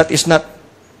 But that is not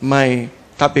my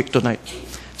topic tonight.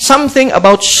 Something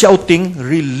about shouting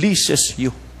releases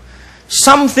you.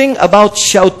 Something about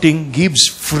shouting gives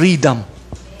freedom.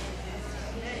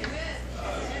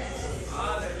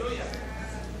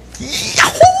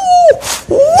 Yahoo!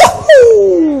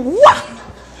 Woohoo!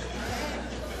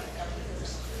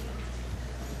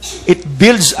 It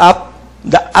builds up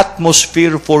the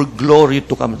atmosphere for glory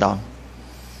to come down.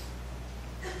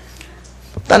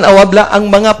 Tanawabla ang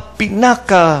mga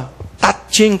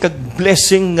pinaka-touching kag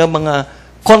blessing nga mga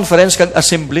conference kag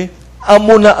assembly,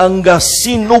 amo na ang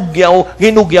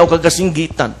ginugyaw kag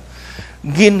kasinggitan.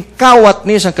 Ginkawat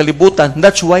ni sa kalibutan.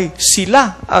 That's why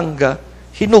sila ang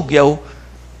hinugyaw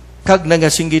kag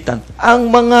nagasinggitan.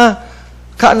 Ang mga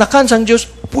kaanakan sang Dios,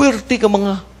 puwerte ka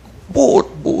mga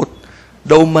buot-buot.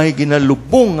 Daw may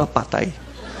ginalubong nga patay.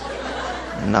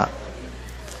 Na.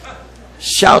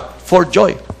 Shout for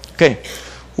joy. Okay.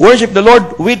 Worship the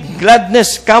Lord with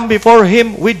gladness. Come before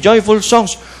Him with joyful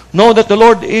songs. Know that the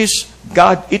Lord is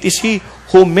God. It is He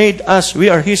who made us.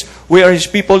 We are His. We are His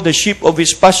people, the sheep of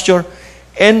His pasture.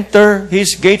 Enter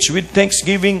His gates with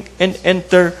thanksgiving and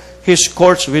enter His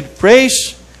courts with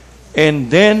praise. And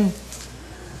then,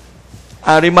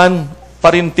 Ariman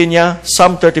Parintinya,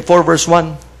 Psalm 34 verse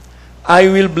 1.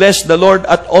 I will bless the Lord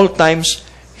at all times.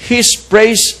 His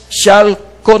praise shall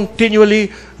continually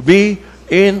be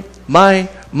in my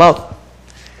mouth.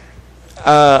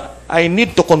 I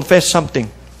need to confess something.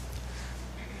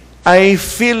 I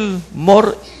feel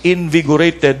more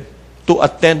invigorated to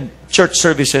attend church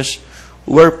services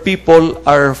where people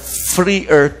are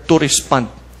freer to respond.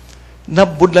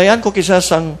 Nabudlayan ko kisa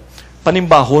sang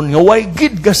panimbahon nga way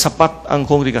gid ga sapat ang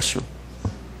kongregasyon.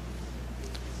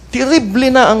 Terrible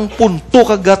na ang punto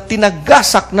kaga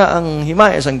tinagasak na ang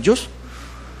himaya sang Dios.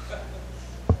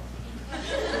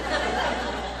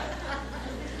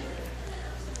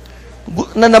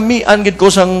 Nanamian gid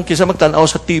ko sang kisa magtan-aw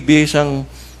sa TV sang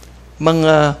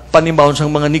mga panimbahon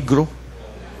sang mga negro.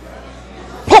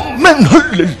 Amen,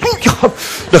 hallelujah.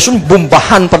 Dasun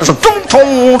bombahan para sa tung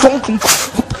tung tung tung.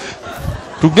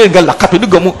 Tugay galakat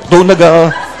do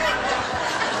naga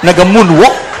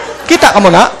moonwalk. Kita ka mo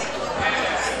na?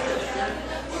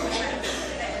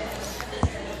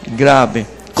 Grabe.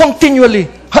 Continually,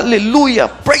 hallelujah,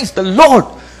 praise the Lord.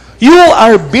 You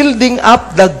are building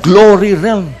up the glory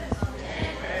realm.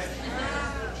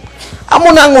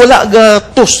 Amo na ang wala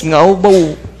gatos nga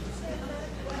baw.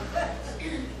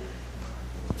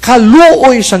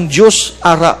 Kaluoy sang Dios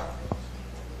ara.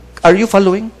 Are you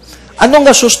following? Ano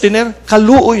nga sustainer?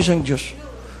 Kaluoy sang Dios.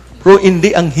 Pero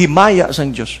hindi ang himaya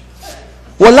sang Dios.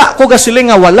 Wala ko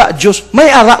gasiling nga wala Dios. May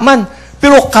ara man,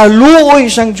 pero kaluoy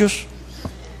sang Dios.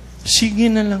 Sige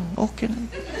na lang. Okay na.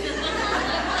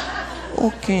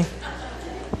 Okay.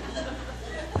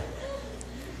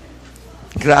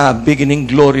 Grabe, gining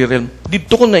glory realm.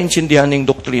 Dito ko naintindihan ng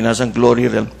doktrina sa glory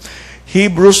realm.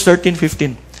 Hebrews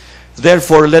 13:15.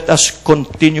 Therefore, let us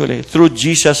continually, through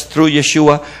Jesus, through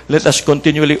Yeshua, let us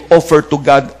continually offer to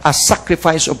God a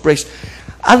sacrifice of praise.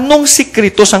 Anong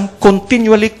sikreto sang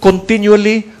continually,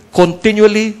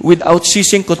 without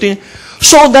ceasing,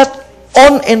 so that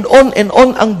on and on and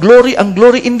on ang glory,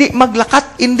 hindi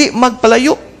maglakat, hindi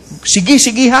magpalayo. Sige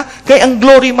ha, kay ang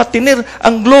glory matinir,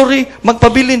 ang glory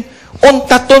magpabilin. On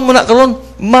taton mo na karon,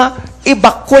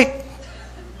 ma-evacuate.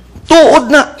 Tuod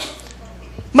na.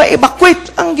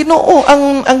 Ma-evacuate ang Ginoo,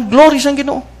 ang glory sang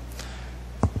Ginoo.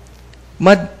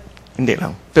 Hindi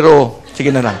lang. Pero,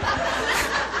 sige na lang.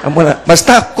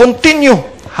 Basta, continue.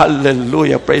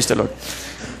 Hallelujah. Praise the Lord.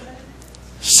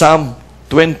 Psalm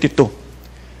 22.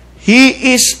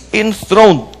 He is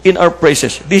enthroned in our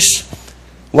praises. This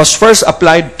was first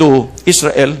applied to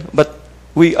Israel, but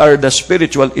we are the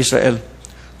spiritual Israel.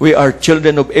 We are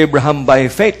children of Abraham by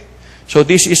faith. So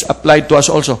this is applied to us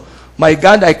also. My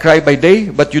God, I cry by day,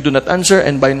 but you do not answer,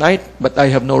 and by night, but I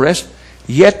have no rest.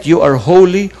 Yet you are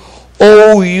holy,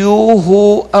 O you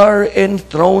who are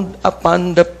enthroned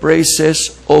upon the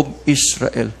praises of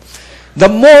Israel. The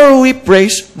more we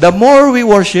praise, the more we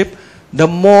worship, the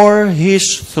more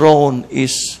His throne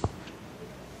is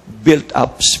built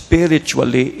up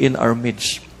spiritually in our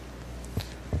midst.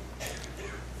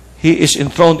 He is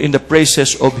enthroned in the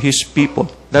praises of His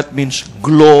people. That means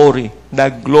glory,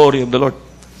 the glory of the Lord.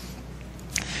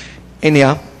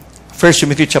 Inya, 1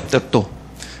 Timothy chapter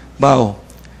 2. Bao,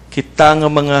 kita nga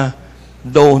mga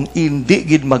doon, hindi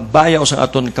gid magbayaw sa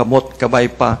aton kamot, kabay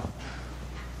pa.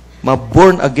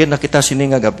 Ma-born again na kita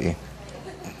sininga gabi.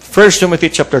 1 Timothy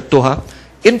chapter 2, ha?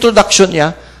 Introduction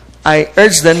niya, I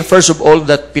urge then, first of all,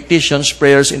 that petitions,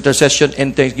 prayers, intercession,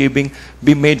 and thanksgiving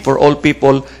be made for all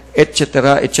people,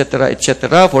 etc., etc.,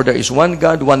 etc. For there is one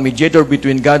God, one mediator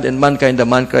between God and mankind, the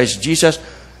man Christ Jesus,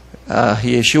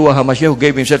 Yeshua HaMashiach, who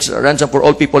gave Himself a ransom for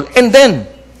all people. And then,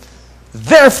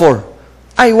 therefore,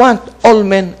 I want all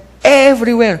men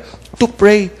everywhere to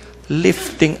pray,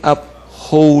 lifting up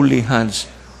holy hands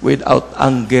without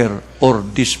anger or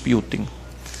disputing.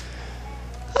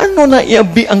 Ano na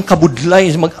iabi ang kabudlay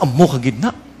mag-amo kagid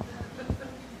na?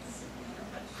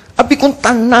 Abi kung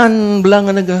tanan bala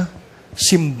nga naga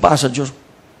simba sa Diyos.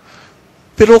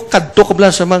 Pero kadto ka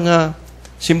bala sa mga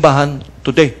simbahan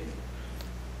today.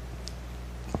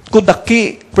 Kung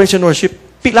daki praise and worship,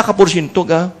 pila ka porsyento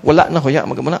ka, wala na kuya,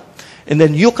 magamana. And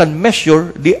then you can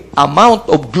measure the amount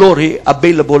of glory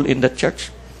available in the church.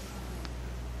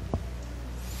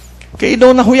 Kaya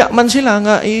daw nahuya man sila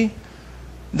nga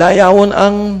dayawon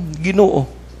ang Ginoo.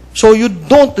 So you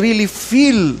don't really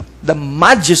feel the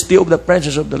majesty of the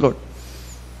presence of the Lord.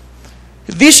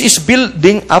 This is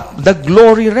building up the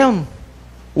glory realm.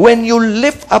 When you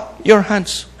lift up your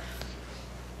hands.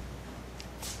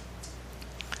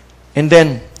 And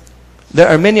then, there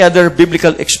are many other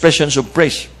biblical expressions of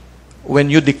praise.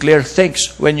 When you declare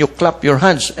thanks, when you clap your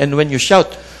hands, and when you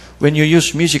shout, when you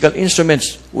use musical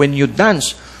instruments, when you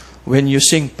dance, when you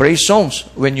sing praise songs,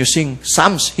 when you sing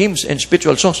psalms, hymns, and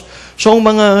spiritual songs. So, ang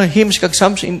mga hymns kag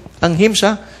psalms, ang hymns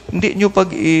hindi nyo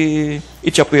pag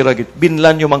i-chapwiragit.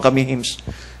 Binlan nyo man kami hymns.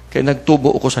 Kaya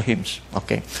nagtubo ako sa hymns.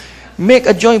 Okay. Make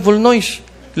a joyful noise.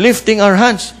 Lifting our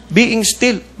hands, being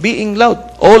still, being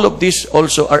loud. All of these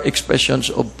also are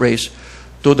expressions of praise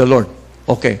to the Lord.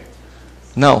 Okay.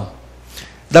 Now,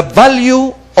 the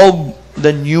value of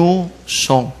the new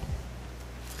song.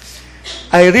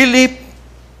 I really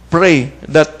pray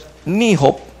that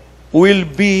Nihop will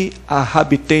be a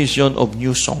habitation of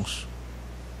new songs.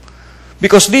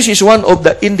 Because this is one of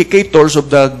the indicators of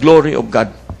the glory of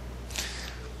God.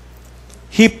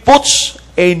 He puts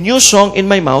a new song in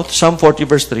my mouth, Psalm 40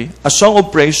 verse 3, a song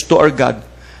of praise to our God.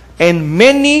 And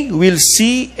many will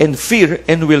see and fear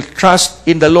and will trust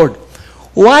in the Lord.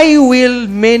 Why will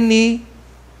many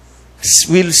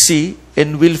will see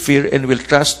and will fear and will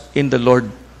trust in the Lord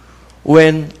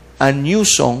when a new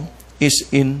song is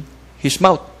in his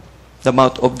mouth, the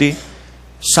mouth of the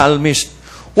psalmist?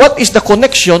 What is the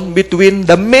connection between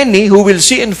the many who will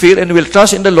see and fear and will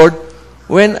trust in the Lord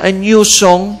when a new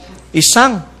song is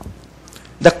sung?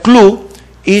 The clue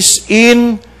is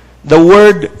in the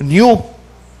word new,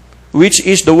 which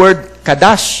is the word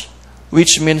kadash,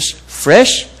 which means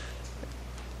fresh,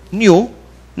 new,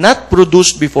 not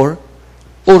produced before,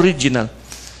 original.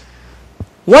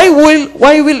 Why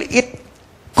will it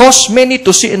cause many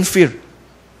to see and fear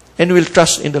and will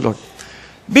trust in the Lord?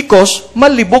 Because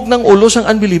malibog ng ulo sang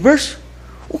unbelievers.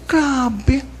 Oh,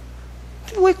 grabe.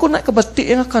 Why ko na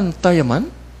kabati nga kanta yaman?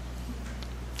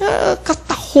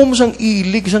 Katahom sang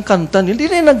ilig sang kanta nila.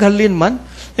 Hindi na naghalin man.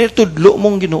 Tudlo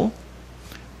mong Ginoo.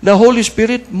 The Holy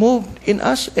Spirit moved in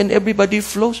us and everybody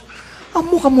flows.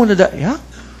 Amo ka muna da, ya?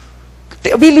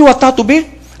 Ti abi liwat ta to be?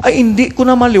 Ay, hindi ko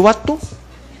na maliwat to.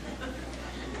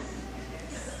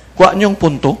 Kuha niyong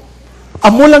punto.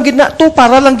 Amo lang gina to,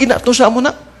 para lang gina to sa amo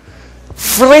na.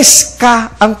 Fresh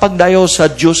ka ang pagdayo sa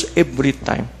Diyos every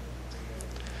time.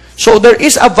 So there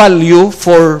is a value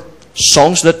for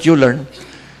songs that you learn.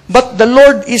 But the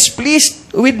Lord is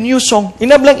pleased with new song.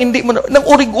 Inablang hindi mo nang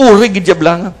urig-urig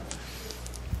gidyablang.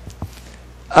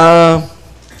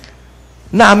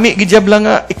 Nami gidyablang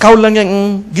nga ikaw lang yang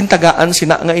gintagaan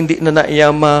sina nga hindi na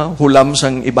naiya mahulam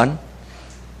sang iban.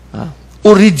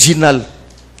 Original.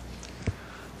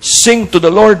 Sing to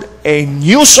the Lord a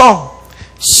new song.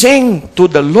 Sing to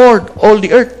the Lord all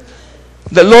the earth.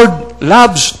 The Lord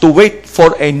loves to wait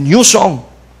for a new song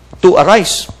to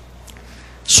arise.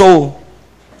 So,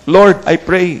 Lord, I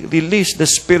pray, release the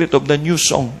spirit of the new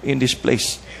song in this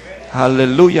place.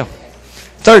 Hallelujah.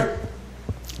 Third,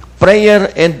 prayer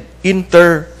and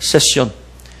intercession.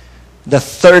 The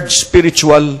third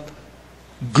spiritual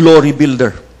glory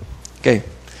builder. Okay.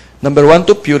 Number 1,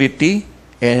 to purity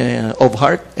of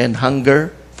heart and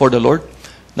hunger for the Lord.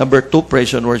 Number 2,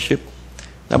 praise and worship.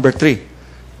 Number 3,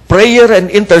 prayer and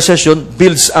intercession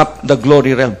builds up the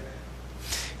glory realm.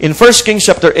 In 1 Kings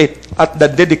chapter 8, at the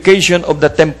dedication of the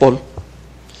temple,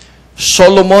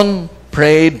 Solomon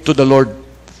prayed to the Lord.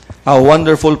 A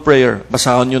wonderful prayer.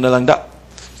 Basahan nyo na lang da.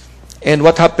 And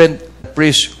what happened? The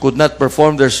priests could not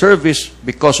perform their service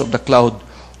because of the cloud,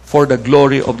 for the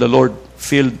glory of the Lord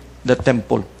filled the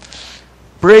temple.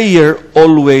 Prayer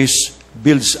always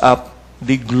builds up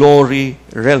the glory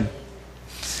realm.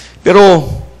 Pero,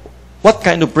 what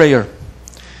kind of prayer?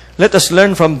 Let us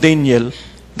learn from Daniel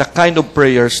the kind of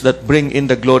prayers that bring in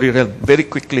the glory realm very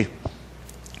quickly.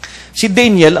 Si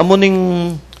Daniel, amo ning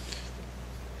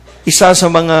isa sa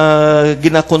mga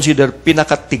gina-consider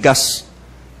pinakatigas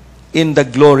in the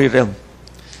glory realm.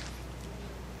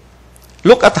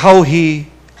 Look at how he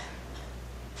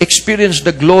experienced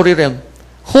the glory realm.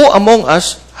 Who among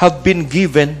us have been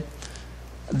given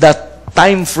that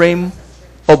time frame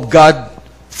of God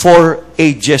for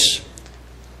ages?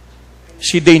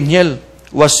 Si Daniel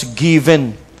was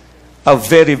given a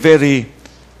very, very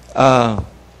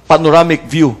panoramic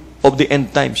view of the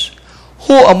end times.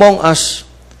 Who among us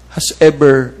has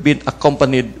ever been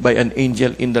accompanied by an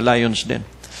angel in the lion's den?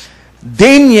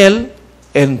 Daniel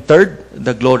entered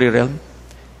the glory realm.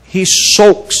 He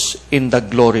soaks in the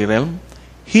glory realm.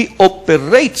 He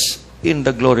operates in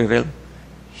the glory realm.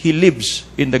 He lives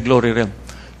in the glory realm.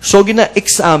 So,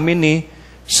 gina-examine ni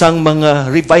sang mga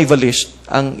revivalist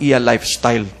ang iya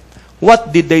lifestyle.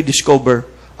 What did they discover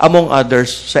among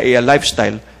others sa iya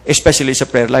lifestyle, especially sa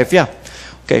prayer life? Yeah.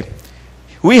 Okay.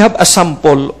 We have a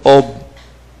sample of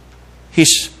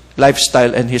his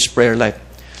lifestyle and his prayer life.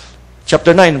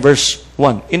 Chapter 9, verse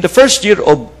 1. In the first year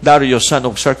of Darius, son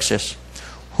of Xerxes,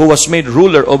 who was made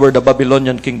ruler over the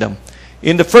Babylonian kingdom,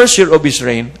 in the first year of his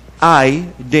reign, I,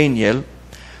 Daniel,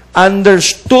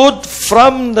 understood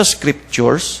from the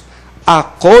scriptures,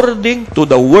 according to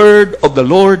the word of the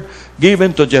Lord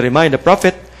given to Jeremiah the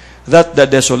prophet, that the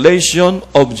desolation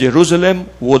of Jerusalem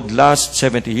would last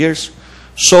 70 years.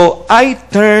 So I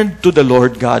turned to the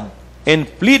Lord God and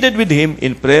pleaded with him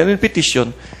in prayer and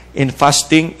petition, in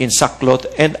fasting, in sackcloth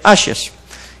and ashes.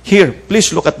 Here,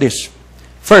 please look at this.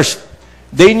 First,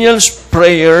 Daniel's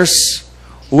prayers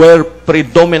were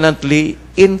predominantly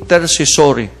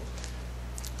intercessory.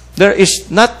 There is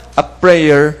not a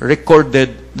prayer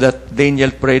recorded that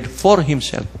Daniel prayed for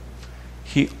himself.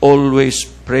 He always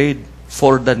prayed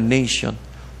for the nation,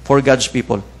 for God's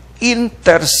people.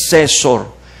 Intercessor.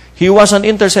 He was an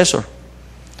intercessor.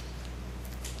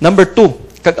 Number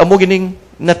 2, kag amo gining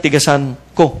natigasan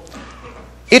ko.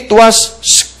 It was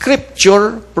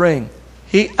scripture praying.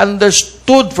 He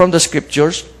understood from the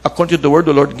scriptures, according to the word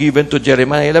of the Lord given to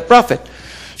Jeremiah the prophet.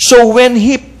 So when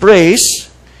he prays,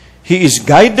 he is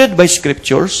guided by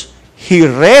scriptures. He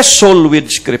wrestles with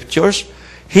scriptures.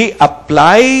 He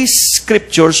applies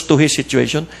scriptures to his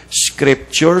situation.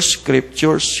 Scriptures,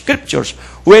 scriptures, scriptures.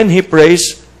 When he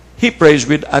prays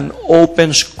with an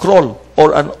open scroll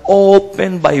or an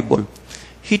open Bible.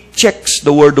 He checks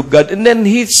the word of God and then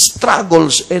he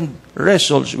struggles and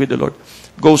wrestles with the Lord.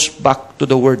 Goes back to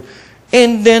the word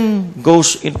and then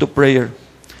goes into prayer.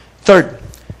 Third,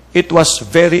 it was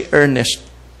very earnest.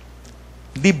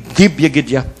 Deep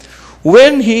yagidya.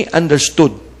 When he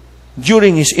understood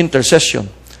during his intercession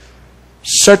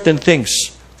certain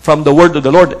things from the word of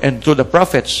the Lord and through the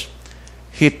prophets,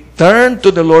 he turned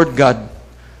to the Lord God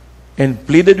and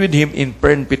pleaded with him in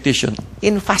prayer and petition,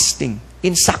 in fasting,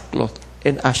 in sackcloth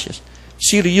and ashes.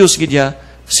 Serious gidya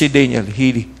si Daniel.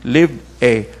 He lived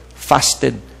a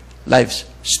fasted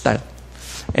lifestyle.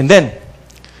 And then,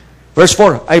 Verse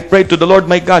 4, I prayed to the Lord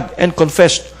my God and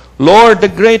confessed, Lord, the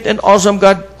great and awesome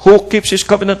God, who keeps His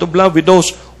covenant of love with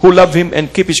those who love Him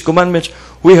and keep His commandments,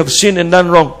 we have sinned and done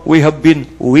wrong. We have been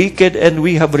wicked and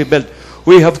we have rebelled.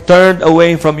 We have turned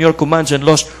away from your commands and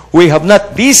laws. We have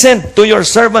not listened to your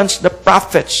servants, the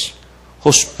prophets,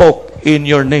 who spoke in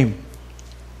your name.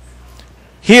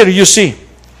 Here you see,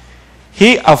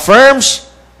 he affirms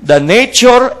the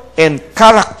nature and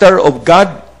character of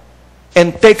God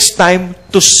and takes time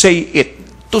to say it,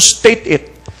 to state it.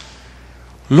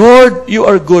 Lord, you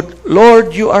are good.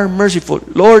 Lord, you are merciful.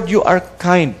 Lord, you are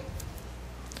kind.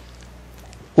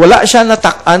 Wala siya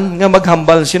natak-an nga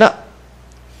maghambal sina.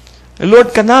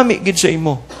 Lord, kanami gid sa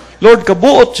imo. Lord,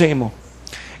 kabuot sa imo.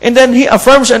 And then he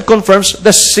affirms and confirms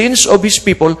the sins of his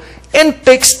people and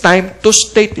takes time to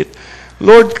state it.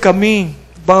 Lord, kami,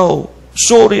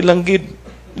 sorry lang gid.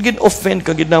 Gid offend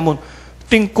ka gid namon.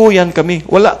 Tingkuyan kami.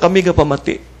 Wala kami nga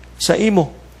pamati sa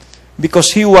imo.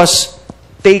 Because he was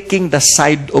taking the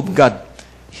side of God.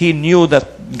 He knew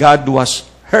that God was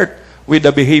hurt with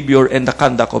the behavior and the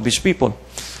conduct of His people.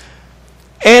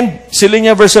 And, sila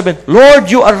niya, verse 7,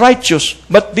 Lord, you are righteous,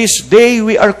 but this day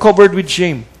we are covered with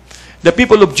shame. The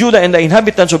people of Judah and the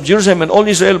inhabitants of Jerusalem and all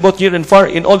Israel, both near and far,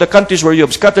 in all the countries where you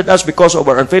have scattered us because of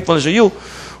our unfaithfulness to you,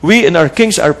 we and our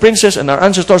kings, our princes, and our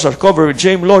ancestors are covered with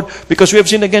shame, Lord, because we have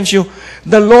sinned against you.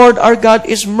 The Lord our God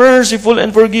is merciful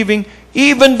and forgiving,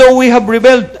 even though we have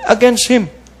rebelled against Him.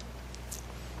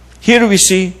 Here we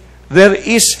see there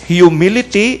is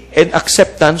humility and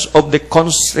acceptance of the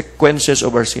consequences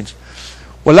of our sins.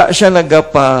 Wala siya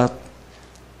nagapa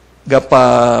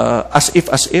as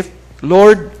if,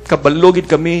 Lord, kabalogid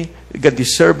kami,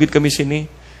 ga-deserve gid kami sini,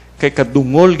 kay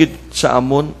kadungol gid sa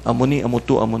amon, amoni,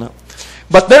 amutu, amona.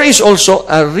 But there is also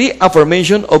a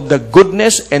reaffirmation of the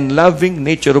goodness and loving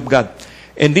nature of God.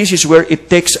 And this is where it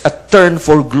takes a turn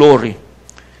for glory.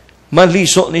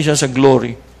 Maliso ni siya sa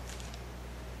glory.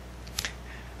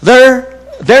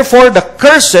 Therefore, the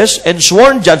curses and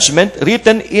sworn judgment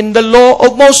written in the law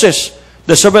of Moses,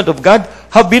 the servant of God,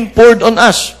 have been poured on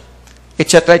us,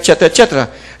 etc., etc., etc.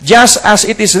 Just as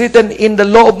it is written in the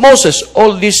law of Moses,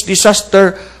 all this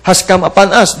disaster has come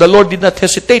upon us. The Lord did not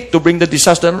hesitate to bring the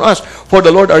disaster on us. For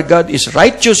the Lord our God is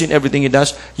righteous in everything He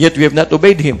does, yet we have not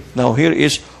obeyed Him. Now, here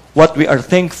is what we are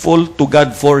thankful to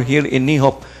God for here in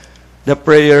Nihop. The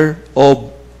prayer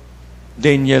of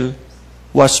Daniel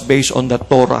was based on the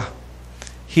Torah.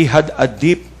 He had a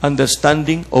deep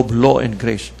understanding of law and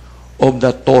grace, of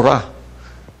the Torah.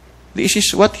 This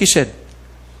is what he said,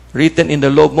 written in the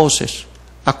law of Moses,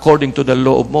 according to the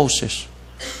law of Moses.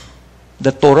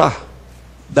 The Torah,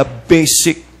 the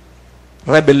basic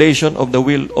revelation of the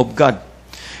will of God.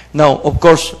 Now, of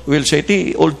course, we'll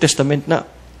say, Old Testament na.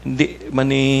 Hindi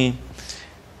mani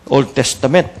Old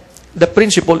Testament. The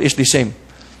principle is the same.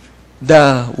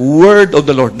 The word of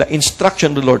the Lord, the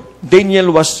instruction of the Lord.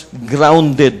 Daniel was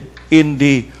grounded in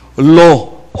the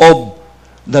law of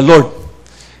the Lord.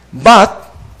 But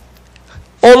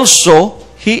also,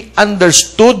 he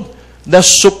understood the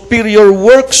superior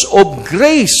works of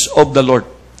grace of the Lord.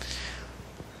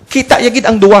 Kita yagid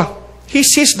ang duwa. He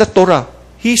sees the Torah.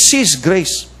 He sees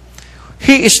grace.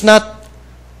 He is not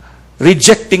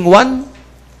rejecting one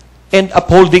and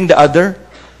upholding the other.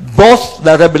 Both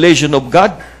the revelation of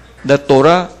God, the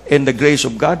Torah, and the grace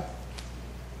of God.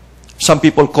 Some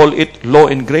people call it law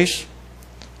and grace.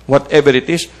 Whatever it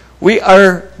is. We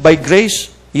are by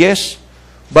grace, yes.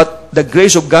 But the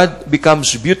grace of God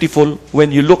becomes beautiful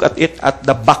when you look at it at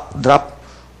the backdrop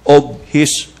of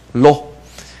His law.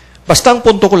 Basta ang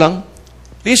punto ko lang,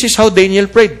 this is how Daniel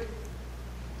prayed.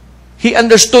 He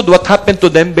understood what happened to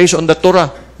them based on the Torah.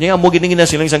 Nga mo giningin na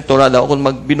silang isang Torah daw, kung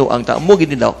magbinuang ta, mo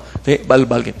gini daw,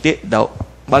 balbal gid daw,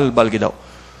 balbal gid daw.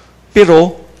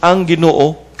 Pero ang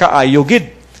Ginoo kaayo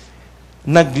gid.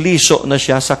 Nagliso na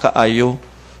siya sa kaayo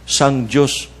sang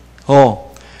Dios.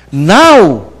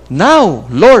 Now,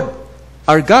 Lord,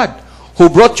 our God, who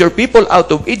brought your people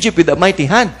out of Egypt with a mighty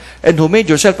hand, and who made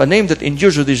yourself a name that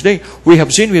endures to this day, we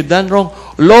have sinned, we have done wrong.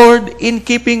 Lord, in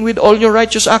keeping with all your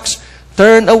righteous acts,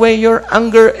 turn away your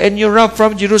anger and your wrath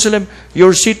from Jerusalem,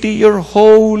 your city, your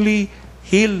holy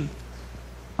hill.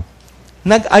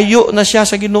 Nag-ayo na siya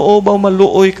sa Ginoo, baw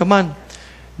maluoy ka man.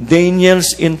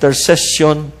 Daniel's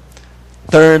intercession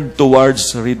turned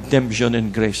towards redemption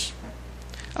and grace.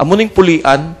 Amuning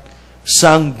pulian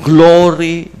sang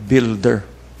glory builder.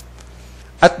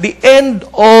 At the end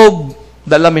of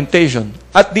the lamentation,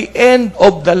 at the end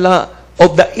of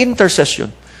the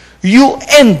intercession, you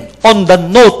end on the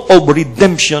note of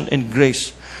redemption and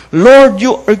grace. Lord,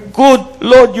 you are good.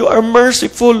 Lord, you are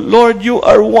merciful. Lord, you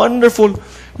are wonderful.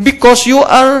 Because you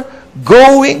are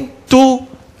going to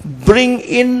bring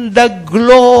in the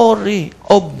glory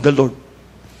of the Lord.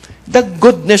 The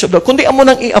goodness of the Lord. Kundi amo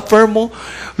nang i-affirm mo,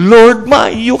 Lord,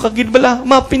 maayo ka gid bala,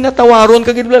 mapinatawaron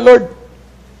ka gid bala, Lord.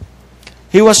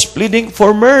 He was pleading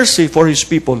for mercy for His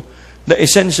people, the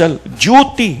essential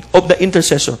duty of the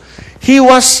intercessor. He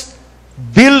was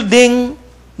building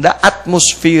the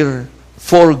atmosphere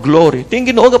for glory.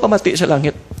 Tingin Ginoo nga pamati sa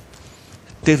langit.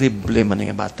 Terrible man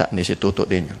nga bata ni si Tuto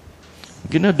din.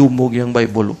 Ginadumog yung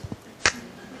Bible.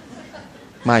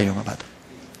 Mayo nga bata.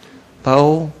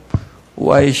 Pao,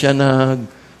 why siya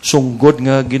nagsunggod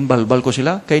nga ginbalbal ko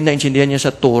sila? Kay naintindihan niya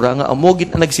sa Torah nga amo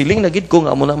nagsiling na gid ko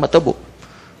nga amo na matabo.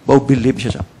 Bao believe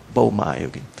siya sa bao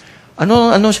maayo gid.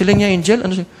 Ano siling niya, angel?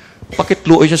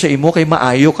 Pakitluoy siya sa imo kay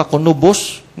maayo ka kuno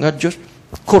boss nga Dios.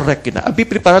 Correct kina. Abi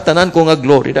prepara tanan ko nga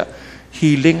glory da.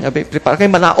 Healing abi prepara kay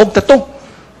manaog tato.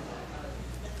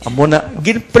 Amo na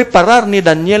ginpreparar ni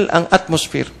Daniel ang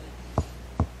atmosphere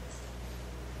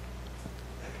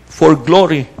for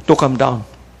glory to come down.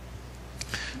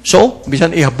 So,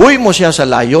 bisan ihaboy mo siya sa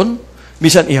layon,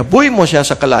 bisan ihaboy mo siya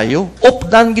sa kalayo,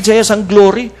 updan gid siya sang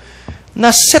glory, na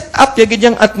set up ya gid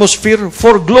yang atmosphere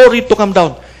for glory to come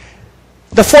down.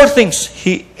 The four things: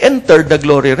 he entered the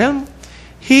glory realm,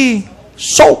 he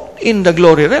soaked in the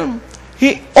glory realm,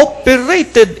 he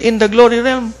operated in the glory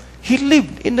realm, he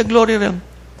lived in the glory realm.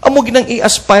 Amo ginang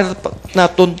i-aspire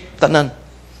naton tanan.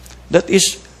 That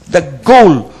is the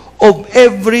goal of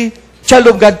every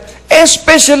child of God,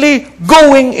 especially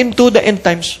going into the end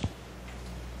times.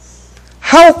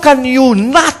 How can you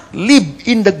not live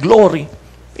in the glory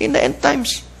in the end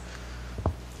times?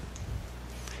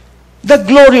 The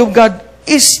glory of God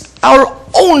is our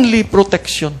only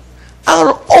protection,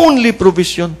 our only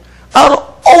provision,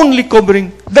 our only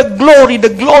covering. The glory,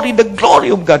 the glory, the glory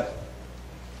of God.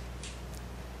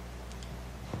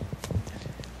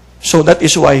 So that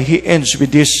is why he ends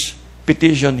with this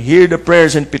petition. Hear the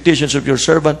prayers and petitions of your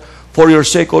servant. For your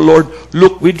sake, O Lord,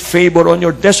 look with favor on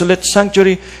your desolate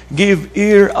sanctuary. Give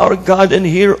ear, our God, and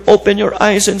hear. Open your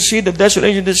eyes and see the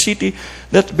desolation of the city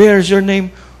that bears your name.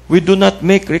 We do not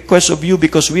make requests of you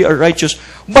because we are righteous,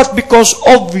 but because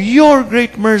of your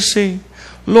great mercy.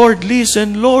 Lord,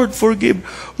 listen. Lord, forgive.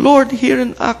 Lord, hear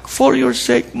and act for your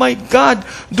sake. My God,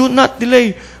 do not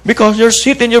delay, because your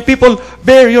city and your people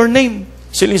bear your name.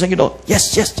 Siling sang Ginoo,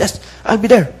 yes, yes, yes, I'll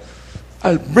be there.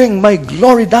 I'll bring my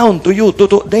glory down to you, to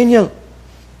Daniel.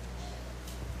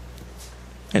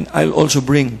 And I'll also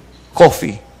bring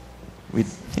coffee with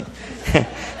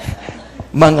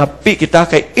mga pi kita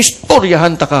kay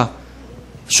istoryahan ta ka.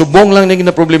 Subong lang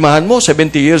na problemahan mo,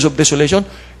 70 years of desolation,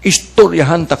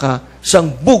 istoryahan ta ka sang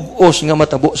bugos nga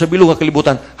matabo sa bilog nga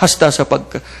kalibutan hasta sa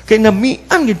pagka. Kay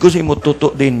namian gid ko sa imo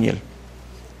tuto Daniel.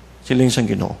 Siling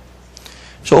sang Ginoo.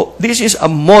 So, this is a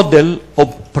model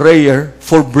of prayer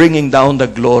for bringing down the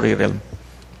glory realm.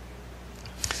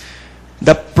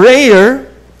 The prayer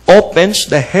opens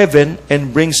the heaven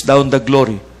and brings down the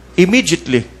glory.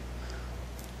 Immediately,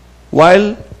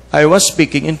 while I was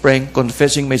speaking and praying,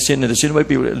 confessing my sin and the sin of my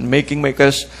people, and making my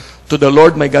request to the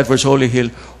Lord my God for His holy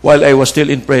hill, while I was still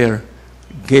in prayer,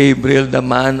 Gabriel, the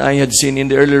man I had seen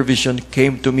in the earlier vision,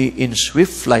 came to me in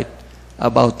swift flight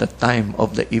about the time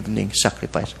of the evening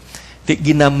sacrifice.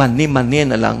 Ginamani-mani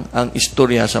na lang ang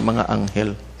istorya sa mga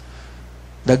anghel.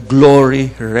 The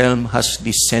glory realm has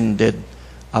descended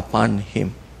upon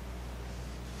him.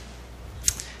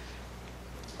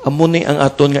 Amuni ang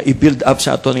aton nga i-build up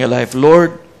sa aton nga life.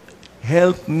 Lord,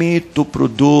 help me to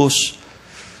produce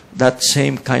that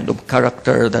same kind of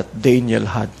character that Daniel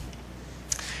had.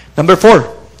 Number 4.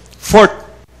 Fourth,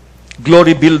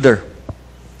 glory builder.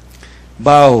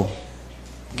 Bow.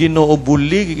 Ginoo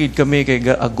buli gid kami kay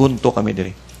agunto kami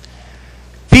diri.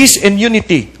 Peace and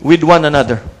unity with one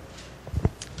another.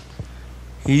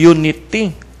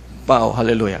 Unity. Wow,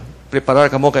 hallelujah.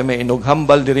 Preparar kamo kay may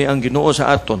inughambal diri ang Ginoo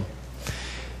sa aton.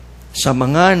 Sa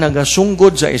mga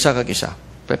nagasungod sa isa kag isa.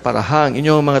 Preparahan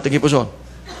inyong mga tagipuson.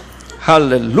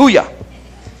 Hallelujah.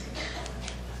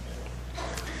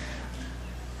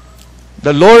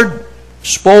 The Lord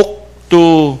spoke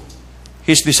to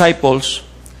His disciples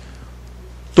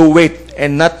to wait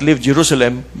and not leave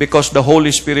Jerusalem because the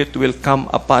Holy Spirit will come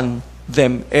upon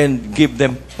them and give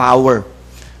them power.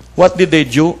 What did they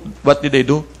do? What did they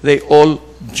do? They all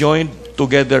joined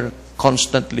together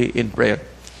constantly in prayer.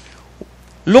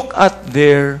 Look at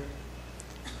their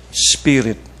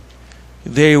spirit.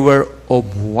 They were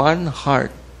of one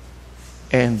heart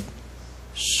and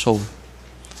soul.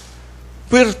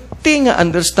 Pwerte nga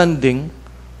understanding,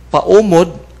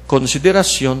 paumod,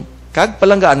 konsiderasyon, kag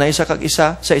palanggaan na isa kag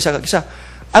isa sa isa kag isa.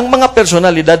 Ang mga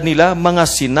personalidad nila, mga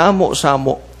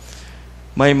sinamo-samo.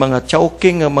 may mga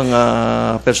chowking nga mga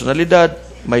personalidad,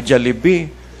 may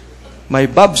Jollibee, may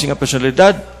Babs nga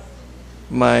personalidad,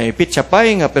 may Pizza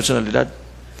Pie nga personalidad.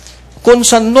 Kung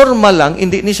sa normal lang,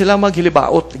 hindi ni sila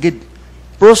maghilibaot.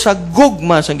 Pero sa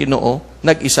gugma sa Ginoo,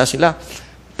 nag-isa sila.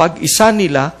 Pag isa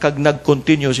nila, kag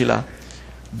nag-continue sila,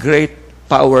 great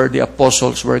power the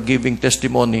apostles were giving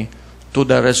testimony to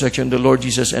the resurrection of the Lord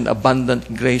Jesus, and abundant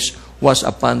grace was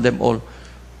upon them all.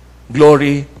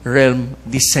 Glory realm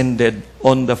descended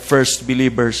on the first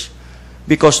believers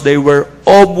because they were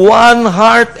of one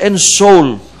heart and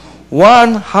soul.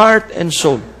 One heart and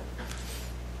soul.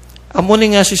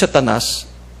 Amunin nga si Satanas,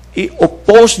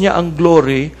 i-oppose niya ang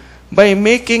glory by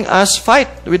making us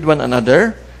fight with one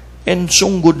another and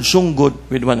sunggod-sunggod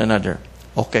with one another.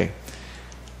 Okay.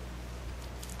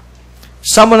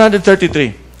 Psalm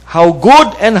 133. How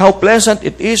good and how pleasant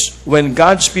it is when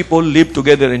God's people live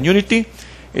together in unity.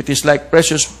 It is like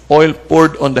precious oil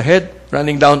poured on the head,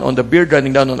 running down on the beard,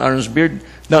 running down on Aaron's beard,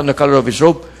 down the color of his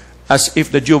robe, as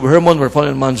if the dew of Hermon were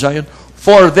fallen on Mount Zion.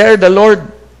 For there the Lord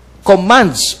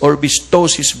commands or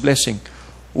bestows His blessing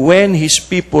when His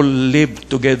people live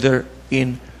together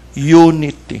in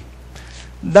unity.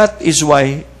 That is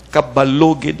why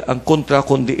kabalugid ang kontra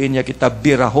kundi niya kita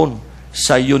birahon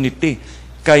sa unity.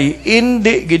 Kay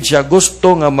hindi gid siya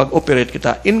gusto nga mag-operate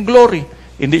kita in glory.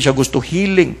 Hindi siya gusto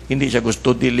healing, hindi siya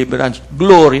gusto deliverance.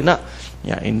 Glory na.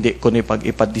 Ya, hindi ko ni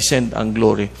pag-ipadescend ang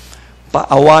glory.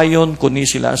 Paawayon ko ni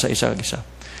sila sa isa-isa.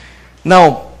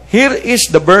 Now, here is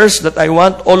the verse that I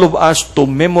want all of us to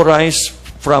memorize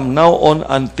from now on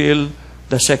until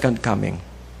the second coming.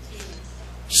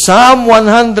 Psalm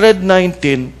 119,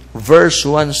 verse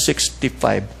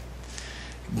 165.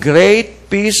 Great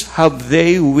peace have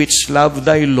they which love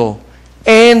thy law,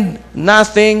 and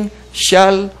nothing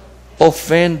shall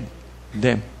offend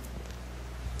them.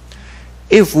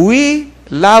 If we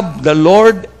love the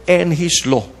Lord and His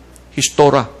law, His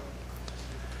Torah,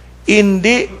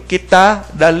 hindi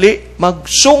kita dali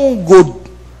magsunggod.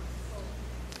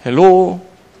 Hello?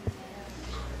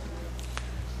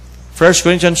 1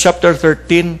 Corinthians chapter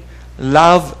 13,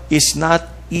 love is not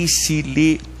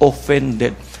easily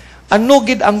offended. Ano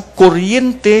gid ang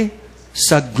kuryente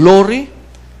sa glory?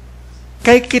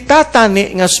 Kay kita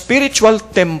tani nga spiritual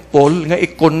temple, nga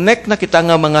i-connect na kita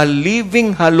nga mga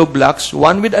living hollow blocks,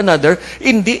 one with another,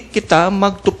 hindi kita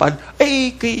magtupad.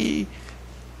 Ay,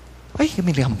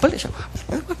 kami lihampal siya.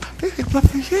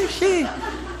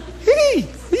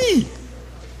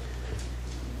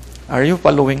 Are you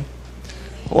following?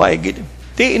 Why?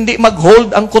 Hindi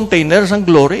mag-hold ang container sang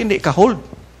glory, hindi ka-hold.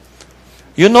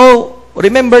 You know,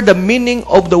 remember the meaning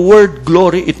of the word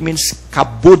glory, it means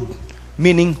kabud.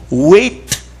 Meaning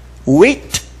weight,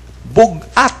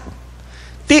 bugat.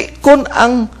 Ti kun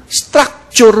ang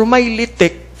structure may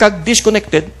litik kag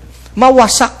disconnected,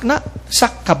 mawasak na sa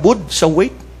kabud, sa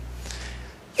weight.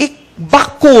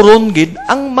 Ikbakuron gid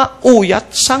ang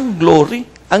mauyat sang glory.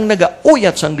 Ang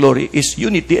nagauyat sang glory is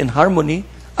unity and harmony,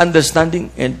 understanding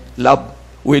and love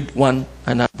with one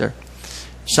another.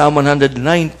 Psalm 119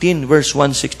 verse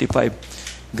 165.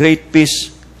 Great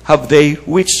peace have they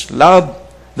which love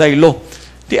thy law.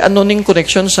 Di ano ning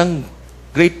connection sang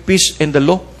great peace and the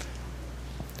law?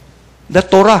 The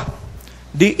Torah,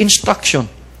 the instruction.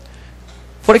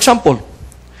 For example,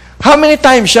 how many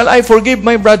times shall I forgive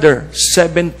my brother?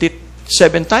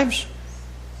 77 times?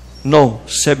 No,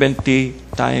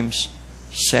 70 times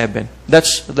 7.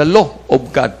 That's the law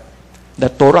of God, the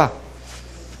Torah.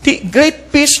 The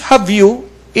great peace have you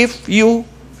if you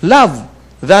love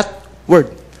that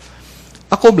word.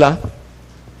 Ako bla,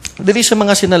 dili sa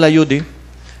mga sinalayo di,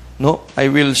 no, I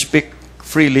will speak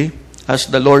freely as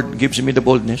the Lord gives me the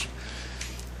boldness.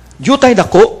 Jutay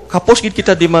dako, kapos gid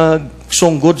kita di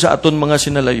magsunggod sa aton mga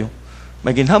sinalayo.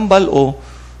 May ginhambal o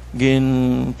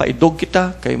ginpaidog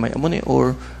kita kay may amo ni,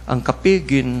 or ang kape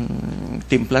gin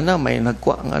timpla na may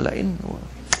nagkuha nga lain.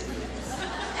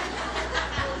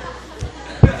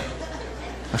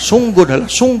 Sunggod hala,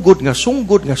 sunggod.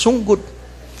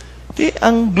 Di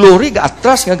ang glory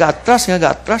gaatras.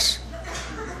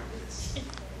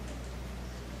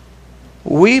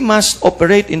 We must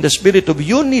operate in the spirit of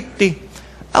unity.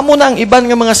 Amo na ang iban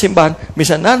nga mga simbahan,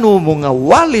 bisan ano mo nga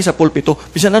wali sa pulpito,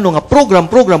 bisan ano nga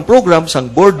program sang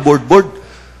board,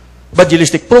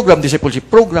 evangelistic program,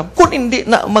 discipleship program, kung hindi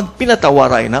na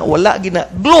magpinatawaray na, wala gina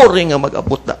glory nga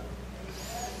mag-abot na.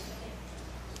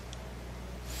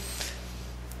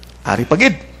 Ari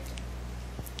pagid.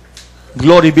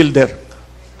 Glory builder.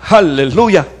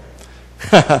 Hallelujah.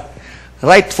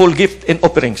 Rightful gift and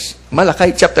offerings.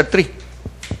 Malakay chapter 3.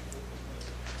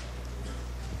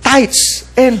 Tithes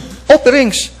and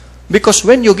offerings. Because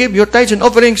when you give your tithes and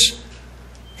offerings,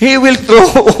 He will throw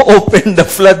open the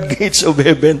floodgates of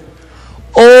heaven.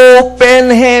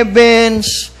 Open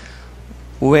heavens.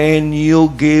 When you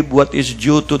give what is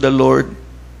due to the Lord,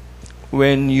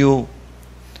 when you,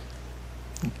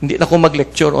 hindi na ako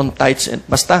mag-lecture on tithes, and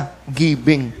basta,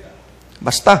 giving.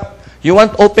 Basta. You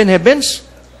want open heavens?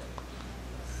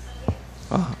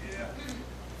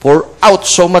 Pour out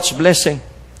so much blessing.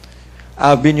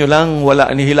 Abi nyo lang, wala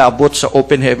nihilabot sa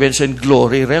open heavens and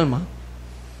glory realm.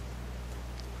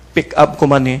 Pick up ko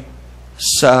man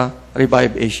sa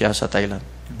Revive Asia sa Thailand.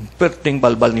 Perting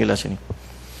balbal nila sini.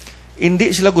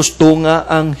 Hindi sila gusto nga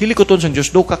ang hilikoton sa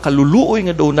Diyos do kakaluluoy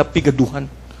nga do na pigaduhan.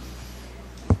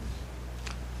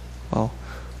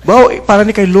 Para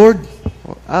ni kay Lord.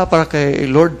 Para kay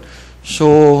Lord.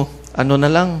 So, ano na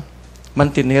lang,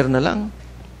 mantener na lang.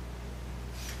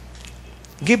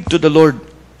 Give to the Lord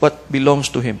what belongs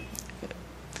to Him.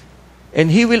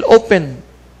 And He will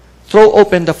throw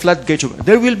open the floodgates.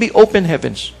 There will be open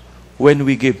heavens when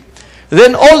we give.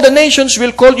 Then all the nations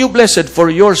will call you blessed, for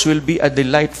yours will be a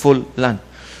delightful land.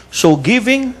 So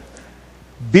giving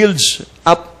builds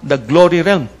up the glory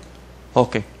realm.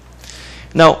 Okay.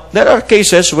 Now, there are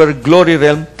cases where glory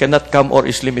realm cannot come or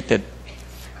is limited.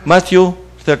 Matthew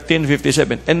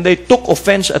 13:57. And they took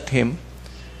offense at Him.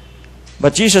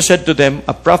 But Jesus said to them,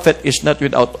 a prophet is not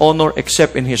without honor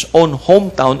except in his own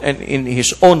hometown and in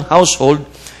his own household.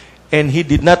 And He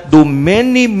did not do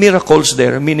many miracles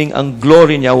there, meaning ang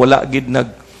glory niya wala gid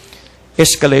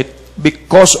nag-escalate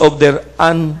because of their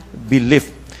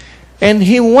unbelief. And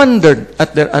He wondered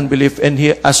at their unbelief, and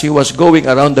as He was going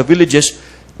around the villages,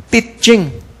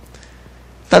 teaching.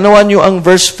 Tanawan niyo ang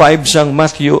verse 5 sang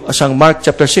Mark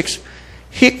chapter 6.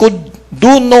 He could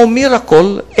do no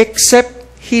miracle except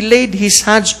He laid His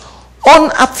hands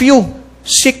on a few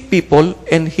sick people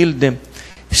and healed them.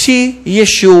 Si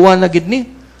Yeshua na gid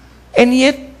ni. And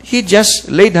yet, He just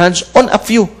laid hands on a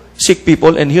few sick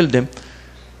people and healed them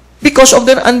because of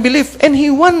their unbelief. And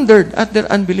He wondered at their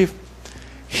unbelief.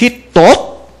 He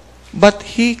taught, but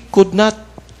He could not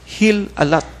heal a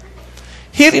lot.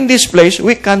 Here in this place,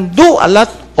 we can do a lot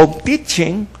of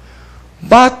teaching,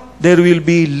 but there will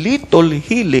be little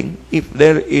healing if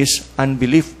there is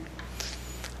unbelief.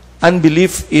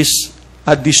 Unbelief is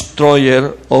a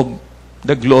destroyer of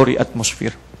the glory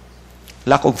atmosphere.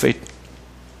 Lack of faith.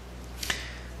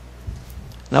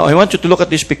 Now, I want you to look at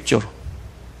this picture.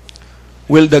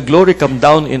 Will the glory come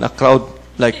down in a crowd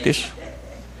like this?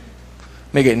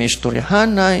 May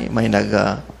gani-istoryahanay, may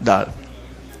nag-dal.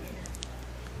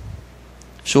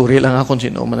 Sorry lang ako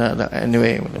sino.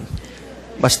 Anyway,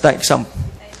 basta example.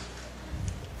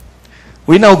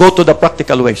 We now go to the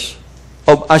practical ways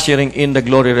of ushering in the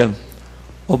glory realm,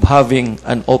 of having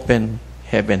an open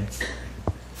heaven.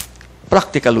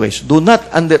 Practical ways. Do not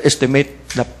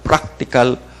underestimate the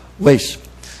practical ways.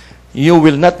 You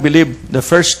will not believe the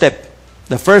first step.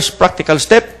 The first practical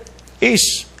step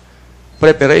is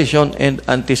preparation and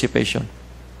anticipation.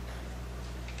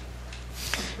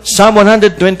 Psalm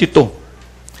 122.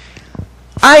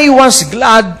 I was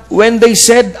glad when they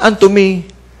said unto me,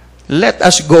 let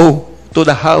us go to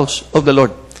the house of the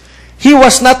Lord. He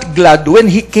was not glad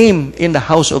when he came in the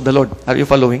house of the Lord. Are you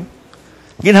following?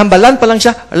 Ginhambalan pa lang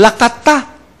siya,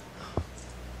 lakata.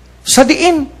 Sa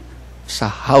diin?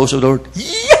 Sa house of the Lord.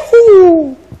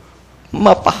 Yahoo!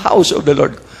 Mapa-house of the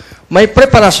Lord. May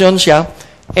preparation siya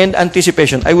and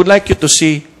anticipation. I would like you to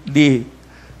see the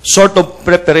sort of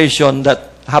preparation that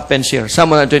happens here.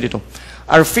 Psalm 122.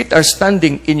 Our feet are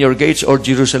standing in your gates, O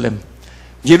Jerusalem.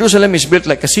 Jerusalem is built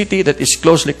like a city that is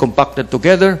closely compacted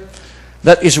together.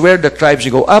 That is where the tribes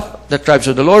go up, the tribes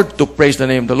of the Lord, to praise the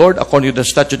name of the Lord, according to the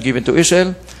statute given to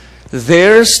Israel.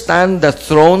 There stand the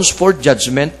thrones for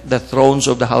judgment, the thrones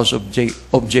of the house of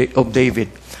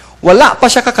David. Wala pa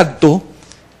siya kakadto,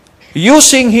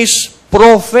 using his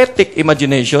prophetic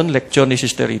imagination, lecture ni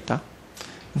Sister Rita,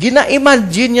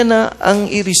 gina-imagine niya na ang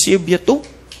i-receive niya to.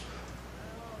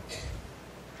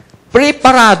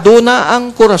 Preparado na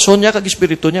ang korason niya,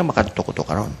 kag-espiritu niya, makadto ko to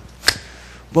karon.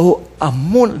 Baho,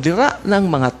 amon, dira ng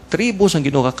mga tribos ang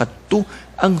ginukakadto,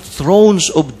 ang thrones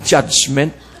of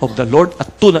judgment of the Lord,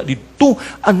 at to na dito,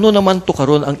 ano naman to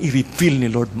karon ang i-reveal ni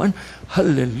Lord man.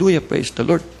 Hallelujah, praise the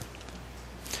Lord.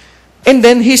 And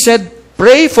then he said,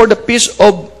 pray for the peace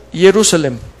of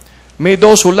Jerusalem. May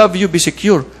those who love you be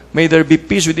secure. May there be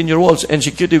peace within your walls and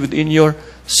security within your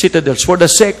citadels. For the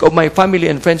sake of my family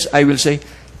and friends, I will say,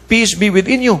 peace be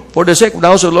within you. For the sake of the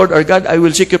house of the Lord our God, I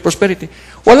will seek your prosperity.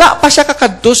 Wala pa siya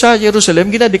kakadto sa Jerusalem.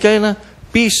 Ginadikay na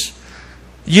peace.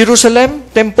 Jerusalem,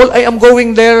 temple, I am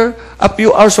going there a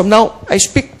few hours from now. I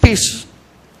speak peace.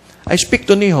 I speak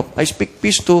to Nihop. I speak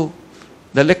peace to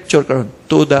the lecture,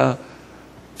 to the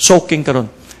soaking karon.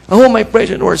 Oh, my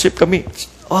praise and worship kami.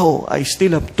 Oh, I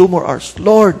still have 2 more hours.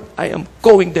 Lord, I am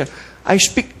going there. I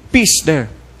speak peace there.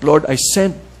 Lord, I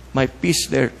send my peace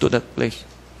there to that place.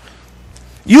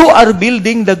 You are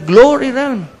building the glory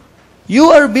realm.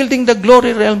 You are building the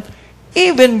glory realm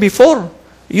even before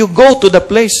you go to the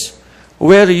place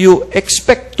where you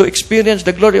expect to experience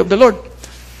the glory of the Lord.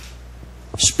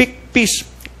 Speak peace.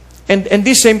 And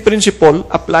this same principle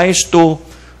applies to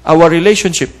our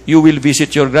relationship. You will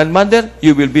visit your grandmother.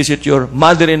 You will visit your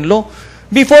mother-in-law.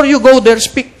 Before you go there,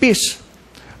 speak peace.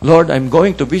 Lord, I'm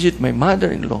going to visit my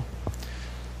mother-in-law.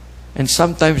 And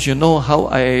sometimes you know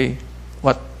how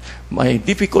what my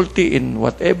difficulty in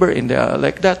whatever, in the,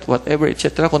 like that, whatever,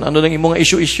 etc. Kung ano nang imong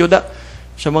issue da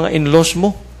sa mga in-laws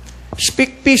mo.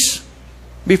 Speak peace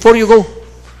before you go.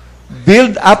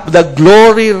 Build up the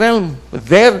glory realm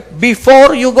there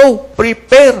before you go.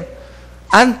 Prepare.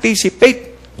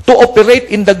 Anticipate to operate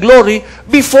in the glory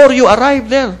before you arrive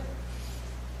there.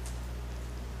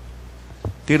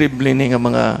 Terrible nga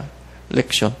mga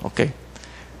leksyon. Okay.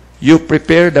 You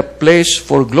prepare the place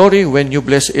for glory when you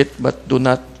bless it, but do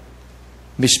not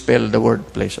misspell the word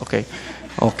place. Okay.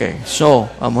 Okay. So,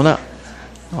 amo na.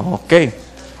 Okay.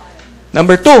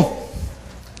 Number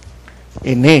 2.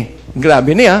 Ini.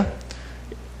 Grabe niya.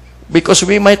 Because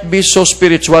we might be so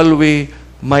spiritual, we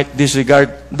might disregard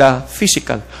the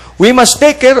physical. We must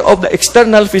take care of the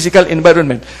external physical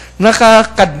environment.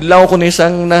 Nakakadlaw ko ni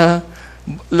isang na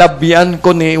labyan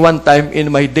ko ni one time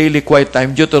in my daily quiet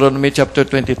time, Deuteronomy chapter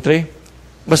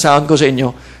 23. Basahan ko sa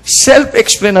inyo.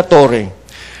 Self-explanatory.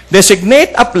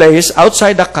 Designate a place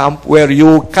outside the camp where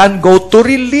you can go to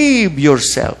relieve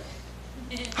yourself.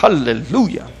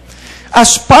 Hallelujah.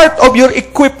 As part of your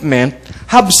equipment,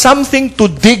 have something to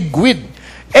dig with.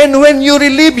 And when you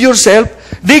relieve yourself,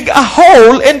 dig a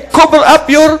hole and cover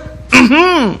up your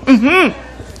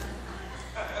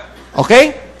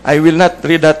Okay? I will not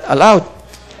read that aloud.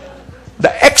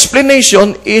 The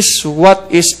explanation is what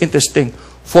is interesting.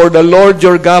 For the Lord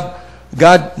your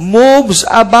God moves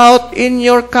about in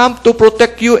your camp to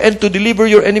protect you and to deliver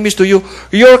your enemies to you.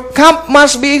 Your camp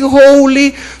must be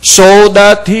holy so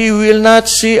that He will not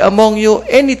see among you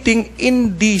anything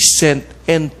indecent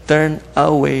and turn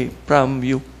away from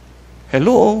you.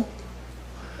 Hello?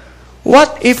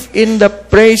 What if in the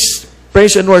praise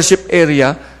and worship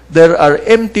area, there are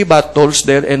empty bottles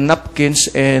there and napkins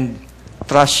and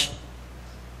trash?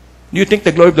 Do you think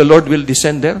the glory of the Lord will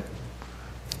descend there?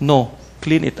 No.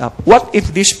 Clean it up. What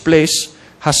if this place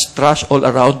has trash all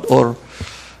around, or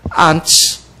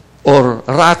ants, or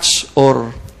rats,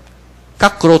 or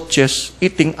cockroaches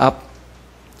eating up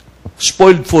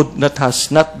spoiled food that has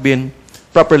not been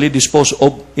properly disposed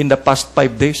of in the past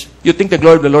 5 days? You think the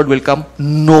glory of the Lord will come?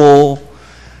 No.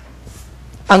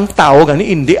 Ang tao gani,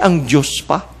 hindi ang Diyos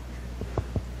pa.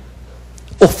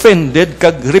 Offended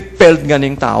kag repelled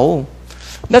ganing tao.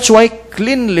 That's why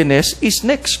cleanliness is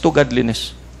next to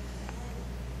godliness.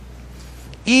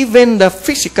 Even the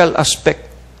physical aspect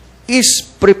is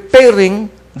preparing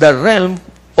the realm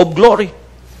of glory.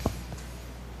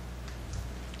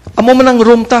 Amo man ang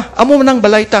room ta, amo man ang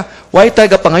balay ta, way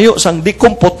taga pangayo sang di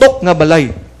kumputok nga balay.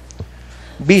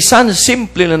 Bisan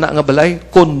simple na nga balay,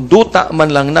 kunduta man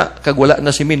lang na, kag wala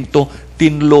na siminto,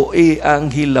 tinloi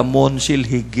ang hilamon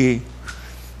silhigi.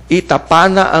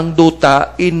 Itapana ang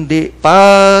duta, hindi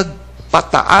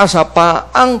pagpataasa pa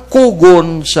ang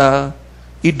kugon sa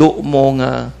ido mo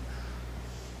nga.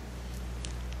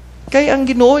 Kaya ang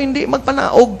Ginoo hindi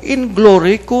magpanaog in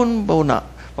glory kun bauna.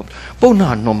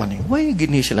 Paunahan no man eh. Why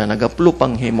gini sila nagaplo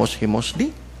pang himos-himos di?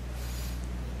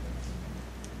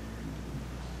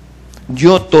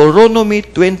 Deuteronomy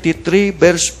 23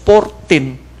 verse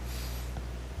 14.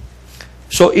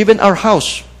 So even our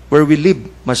house where we live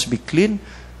must be clean.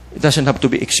 It doesn't have to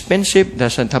be expensive,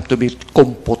 doesn't have to be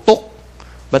kumputok,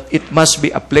 but it must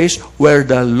be a place where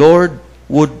the Lord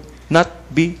would not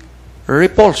be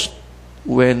repulsed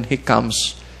when He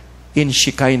comes in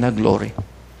Shekinah glory.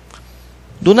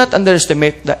 Do not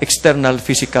underestimate the external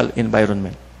physical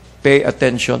environment. Pay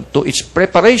attention to its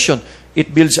preparation.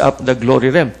 It builds up the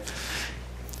glory realm.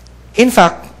 In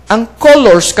fact, ang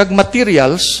colors kag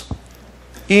materials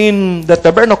in the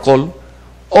tabernacle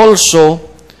also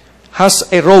has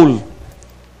a role.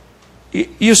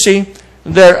 You see,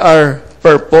 there are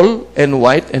purple and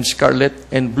white and scarlet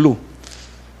and blue.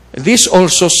 This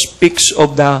also speaks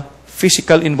of the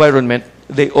physical environment.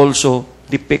 They also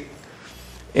depict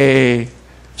a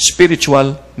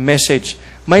spiritual message.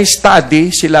 May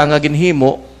study sila nga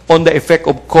ginhimo on the effect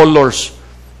of colors.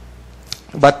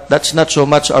 But that's not so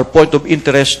much our point of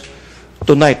interest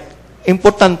tonight.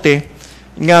 Importante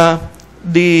nga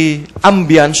the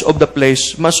ambience of the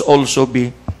place must also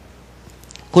be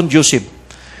conducive.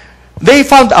 They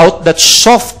found out that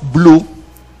soft blue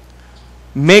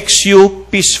makes you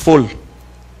peaceful.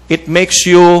 It makes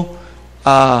you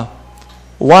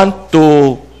want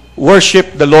to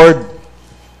worship the Lord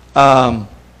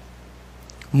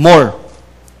more.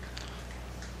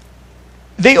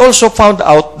 They also found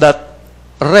out that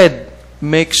red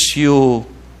makes you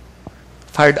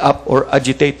fired up or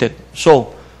agitated.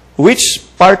 So, which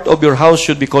part of your house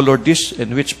should be colored this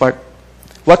and which part?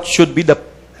 What should be the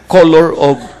color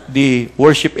of the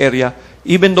worship area?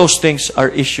 Even those things are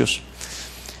issues.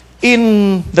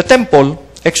 In the temple,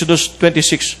 Exodus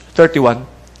 26:31,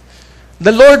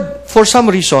 the Lord, for some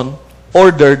reason,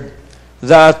 ordered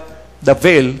that the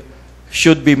veil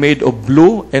should be made of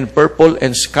blue and purple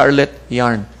and scarlet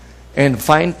yarn, and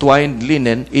fine twined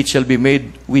linen. It shall be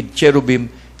made with cherubim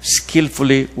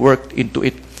skillfully worked into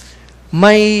it.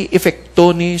 May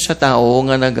epekto ni sa tao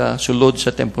nga nagasulod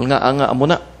sa temple nga amo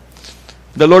na.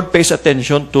 The Lord pays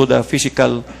attention to the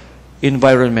physical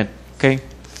environment. Okay?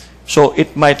 So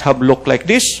it might have looked like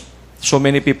this. So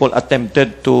many people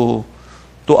attempted to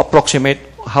approximate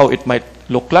how it might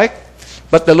look like.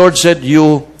 But the Lord said,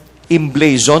 you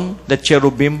emblazon the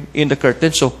cherubim in the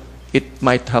curtain. So it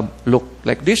might have looked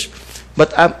like this.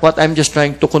 But what I'm just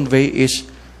trying to convey is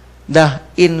the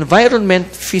environment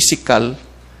physical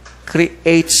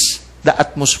creates the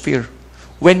atmosphere.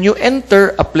 When you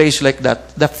enter a place like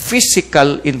that, the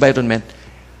physical environment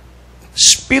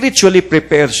spiritually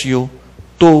prepares you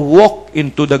to walk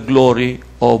into the glory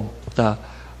of the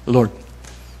Lord.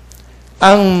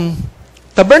 Ang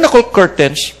tabernacle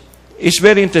curtains is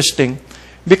very interesting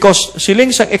because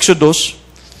siling sa Exodus,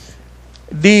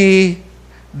 the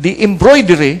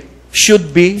embroidery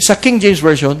should be, sa King James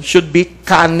Version, should be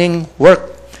cunning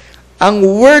work. Ang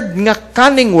word nga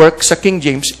cunning work sa King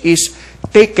James is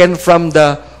taken from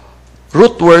the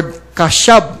root word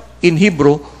kashab in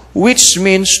Hebrew, which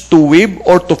means to weave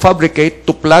or to fabricate,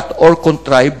 to plot or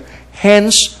contrive,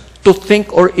 hence to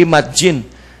think or imagine.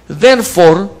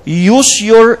 Therefore, use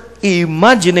your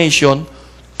imagination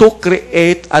to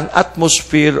create an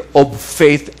atmosphere of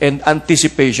faith and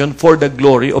anticipation for the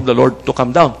glory of the Lord to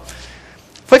come down.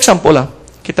 For example,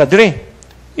 kita dire,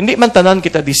 hindi man tanan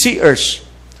kita di seers.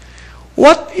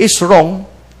 What is wrong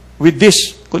with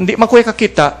this? Kung hindi man ko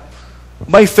kakita,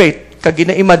 by faith, kag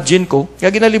gina-imagine ko,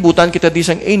 kag ginalibutan kita di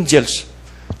sang angels.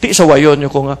 Ti sa wayon nyo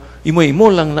ko nga, imo-imo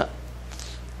lang na.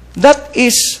 That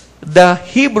is the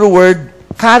Hebrew word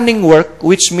cunning work,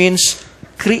 which means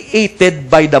created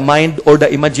by the mind or the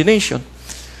imagination.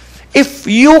 If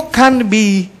you can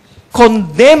be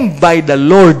condemned by the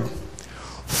Lord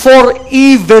for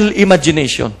evil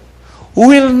imagination,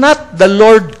 will not the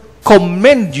Lord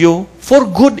commend you for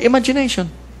good imagination?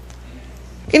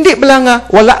 Hindi ba lang nga,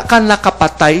 wala ka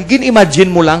nakapatay, gin-imagine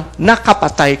mo lang,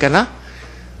 nakapatay ka na.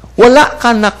 Wala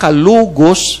ka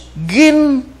nakalugos,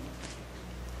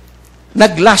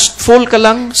 naglastful ka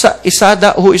lang sa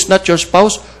isada who is not your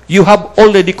spouse, you have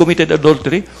already committed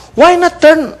adultery. Why not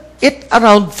turn it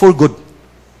around for good?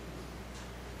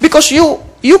 Because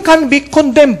you can be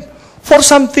condemned for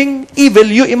something evil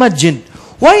you imagined.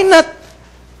 Why not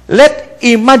let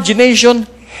imagination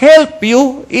help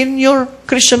you in your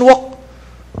Christian walk?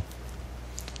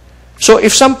 So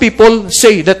if some people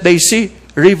say that they see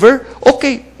river,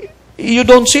 okay, you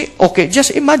don't see, okay, just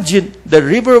imagine the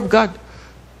river of God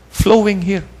flowing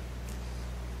here.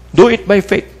 Do it by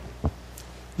faith.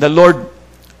 The Lord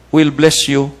will bless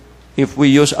you if we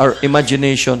use our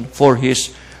imagination for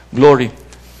His glory.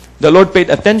 The Lord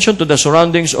paid attention to the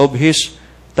surroundings of His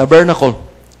tabernacle,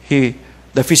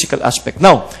 the physical aspect.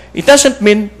 Now, it doesn't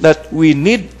mean that we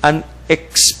need an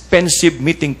expensive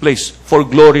meeting place for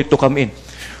glory to come in.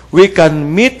 We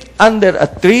can meet under a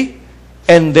tree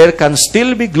and there can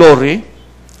still be glory,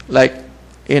 like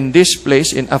in this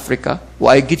place in Africa.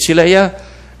 Waigit sila ya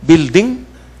building,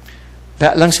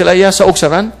 da lang sila ya sa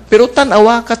uksaran, pero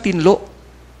tanawa ka tinlo.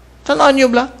 Tanaan nyo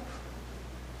bla?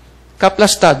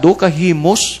 Kaplastado,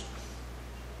 kahimos.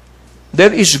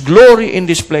 There is glory in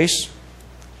this place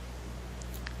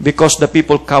because the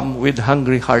people come with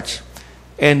hungry hearts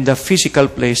and the physical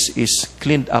place is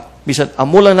cleaned up. Bisan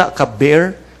amo lang na ka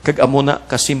bare, kag amo na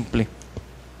ka simple.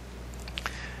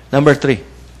 Number 3,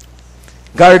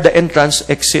 guard the entrance,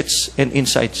 exits, and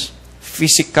insides.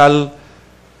 Physical,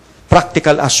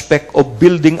 practical aspect of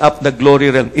building up the glory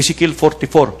realm. Ezekiel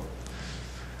 44.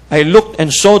 I looked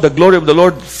and saw the glory of the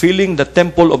Lord filling the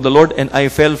temple of the Lord, and I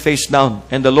fell face down.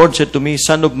 And the Lord said to me,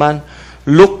 Son of man,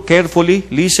 look carefully,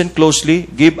 listen closely,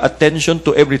 give attention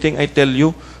to everything I tell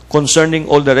you. concerning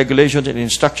all the regulations and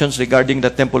instructions regarding the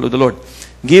temple of the Lord.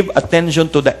 Give attention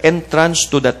to the entrance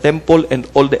to the temple and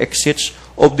all the exits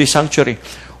of the sanctuary.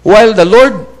 While the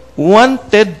Lord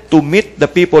wanted to meet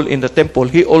the people in the temple,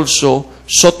 He also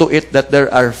saw to it that there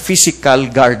are physical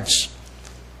guards.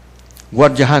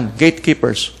 Guardiahan,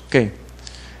 gatekeepers. Okay.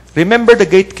 Remember the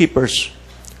gatekeepers.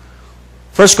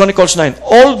 1 Chronicles 9.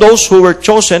 All those who were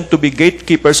chosen to be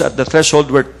gatekeepers at the threshold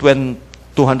were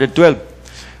 212.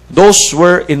 Those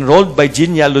were enrolled by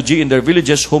genealogy in their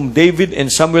villages, whom David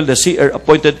and Samuel the seer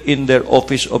appointed in their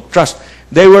office of trust.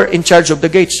 They were in charge of the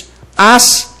gates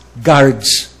as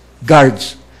guards.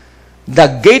 Guards.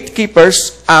 The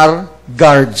gatekeepers are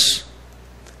guards.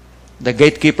 The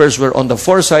gatekeepers were on the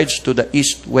four sides to the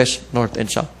east, west, north, and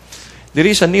south. There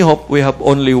is a New Hope. We have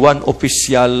only one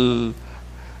official,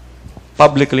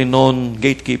 publicly known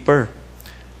gatekeeper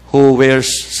who wears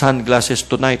sunglasses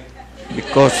tonight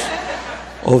because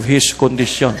of his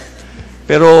condition.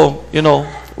 Pero,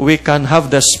 we can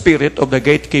have the spirit of the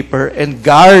gatekeeper and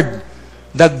guard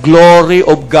the glory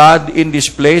of God in this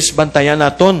place. Bantayan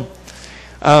naton.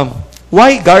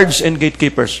 Why guards and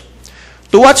gatekeepers?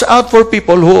 To watch out for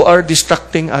people who are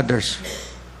distracting others.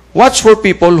 Watch for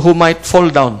people who might fall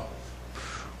down.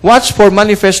 Watch for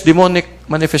manifest demonic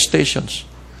manifestations.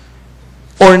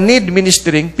 Or need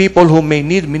ministering, people who may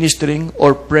need ministering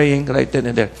or praying right then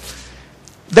and there.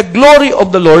 The glory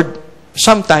of the Lord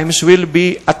sometimes will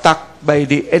be attacked by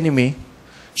the enemy.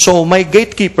 So, may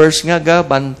gatekeepers nga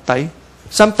bantay.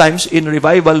 Sometimes, in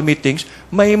revival meetings,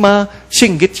 may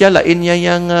masinggit siya, lain niya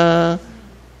yung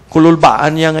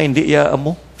kululbaan niya nga hindi niya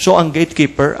amo. So, ang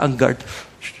gatekeeper, ang guard,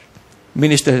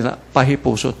 minister na,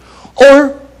 pahipuson.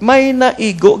 Or, may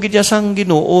naigo, gidya sang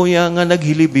Ginoo yang nga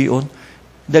naghilibion.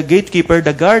 The gatekeeper,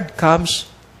 the guard comes,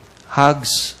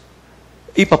 hugs,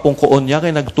 ipapungkoon niya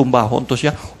kay nagtumbahon to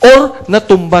siya. Or,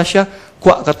 natumba siya,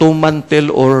 kwa katong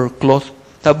mantel or cloth,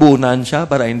 tabunan siya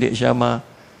para hindi siya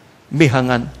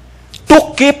mihangan.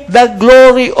 To keep the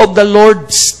glory of the Lord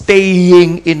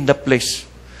staying in the place.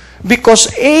 Because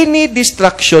any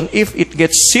distraction, if it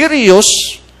gets serious,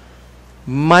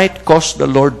 might cause the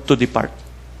Lord to depart.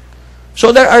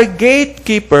 So there are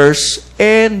gatekeepers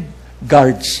and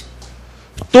guards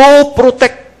to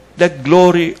protect the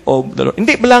glory of the Lord.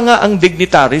 Hindi ba nga ang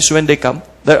dignitaries when they come,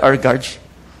 there are guards.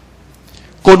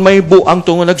 Kung may buang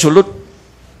tungo nagsulot,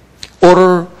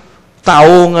 or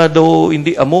tao nga daw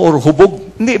hindi amo, or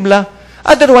hubog, hindi ba?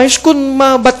 Otherwise, kung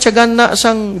mabatsyagan na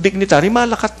sang dignitary,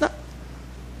 malakat na.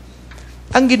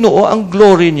 Ang Ginoo, ang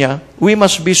glory niya, we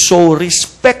must be so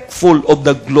respectful of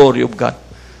the glory of God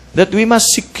that we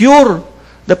must secure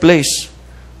the place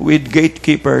with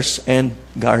gatekeepers and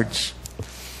guards.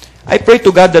 I pray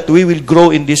to God that we will grow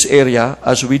in this area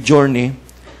as we journey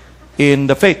in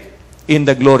the faith, in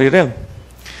the glory realm.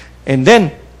 And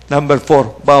then, number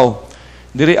 4,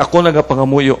 diri ako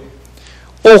nagapangamuyo.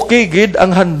 Okay, gid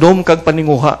ang handom kag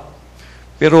paninguha.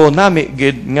 Pero nami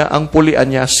gid nga ang pulian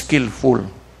niya skillful.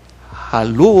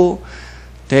 Halo,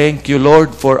 thank you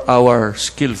Lord for our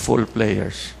skillful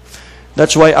players.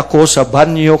 That's why ako sa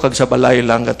banyo kag sa balay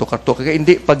lang kato-kato. Kaya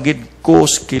hindi pagid ko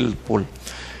skillful.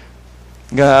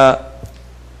 Nga,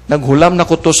 naghulam na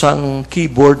ko to sang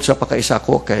keyboard sa pakaisa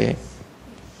ko kay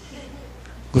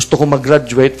gusto ko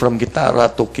mag-graduate from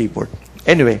gitara to keyboard.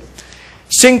 Anyway,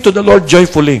 sing to the Lord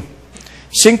joyfully.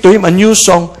 Sing to Him a new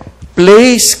song.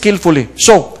 Play skillfully.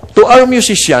 So, to our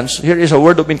musicians, here is a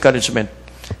word of encouragement.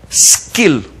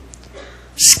 Skill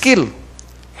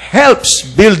helps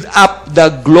build up the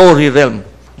glory realm.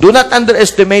 Do not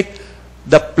underestimate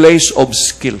the place of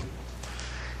skill.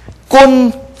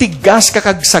 Kung tigas ka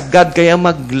kagsagad kaya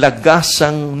maglagas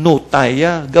ang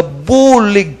notaya,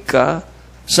 gabulig ka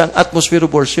sa atmosphere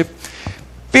of worship.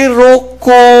 Pero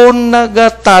kung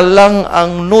nagatalang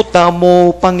ang nota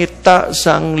mo pangita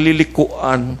sang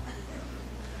lilikuan,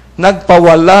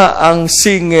 nagpawala ang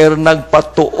singer,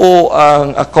 nagpatuo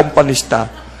ang accompanista,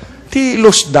 ti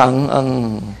lusdang ang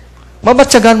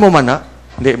mamatsagan mo man na,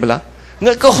 hindi ba?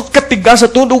 Nga katiga sa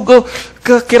tunog,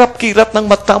 kakirap-kirap ng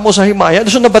mata mo sa himaya,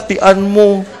 so nabatian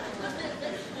mo,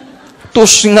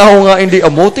 tusngaw nga hindi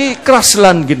amo, ti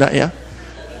kraslan ginaya.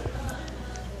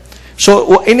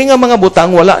 So, ini nga mga butang,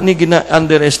 wala ni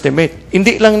gina-underestimate.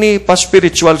 Hindi lang ni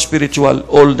pa-spiritual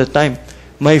all the time.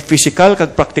 May physical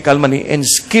kag practical man ni, and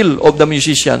skill of the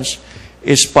musicians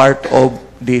is part of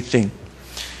the thing.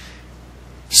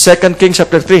 2 Kings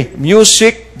chapter 3.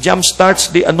 Music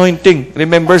jumpstarts the anointing.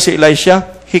 Remember si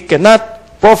Elisha? He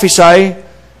cannot prophesy,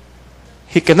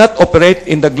 he cannot operate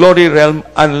in the glory realm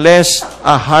unless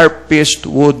a harpist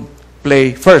would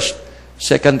play first.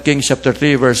 2 Kings chapter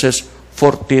 3 verses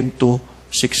 14 to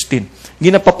 16.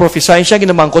 Ginapaprophesy siya,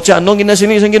 ginamangkot siya. Anong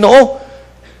ginasiling sa Ginoo?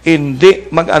 Hindi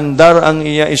mag-andar ang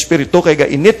iya espiritu, kay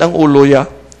gainit ang ulo ya.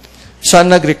 Sa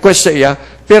nag-request sa iya,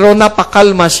 pero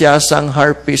napakalma siya sang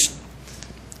harpist.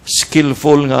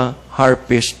 Skillful nga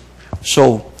harpist.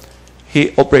 So,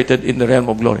 he operated in the realm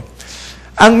of glory.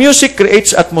 Ang music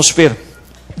creates atmosphere.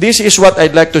 This is what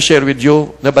I'd like to share with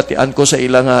you. Nabatian ko sa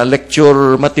ilang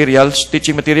lecture materials,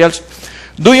 teaching materials.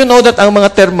 Do you know that ang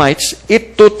mga termites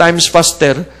eat 2 times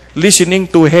faster listening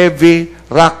to heavy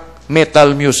rock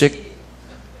metal music?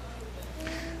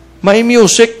 May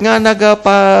music nga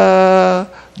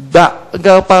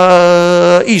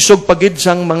isog pagid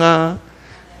sang mga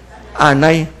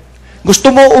anay. Gusto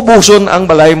mo ubuson ang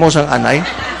balay mo sang anay?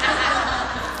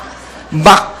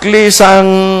 Bakli sang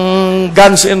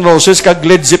Guns N' Roses, kag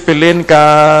Led Zeppelin,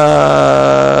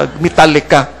 kag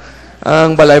Metallica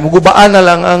ang balay mo. Gubaan na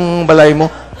lang ang balay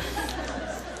mo.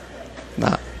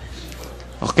 Na.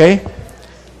 Okay?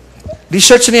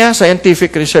 Research niya,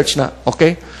 scientific research na.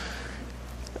 Okay?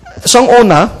 Sang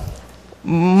una,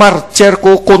 marcher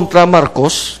ko kontra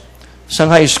Marcos, sang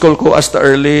high school ko as the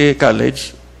early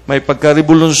college. May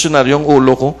pagka-revolutionaryong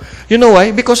ulo ko. You know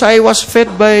why? Because I was fed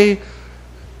by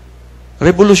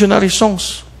revolutionary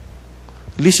songs.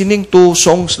 Listening to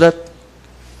songs that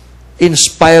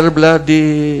inspire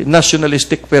the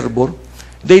nationalistic fervor.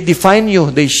 They define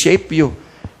you, they shape you,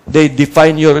 they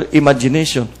define your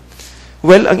imagination.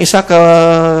 Well, ang isa ka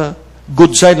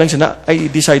good side lang siya, I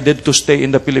decided to stay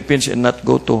in the Philippines and not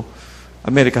go to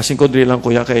America. Singkondri lang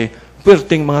kuya kay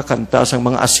perting mga kanta sang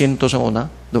mga asinto sa una.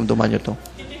 Dumduman nyo to.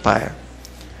 Fire.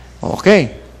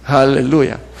 Okay.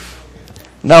 Hallelujah.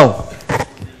 Now,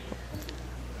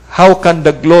 how can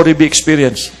the glory be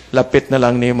experienced? Lapit na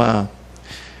lang ni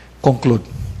ma-conclude.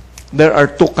 There are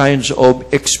 2 kinds of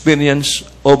experience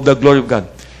of the glory of God.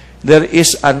 There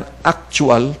is an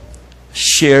actual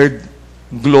shared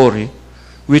glory,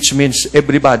 which means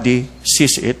everybody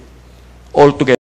sees it all together.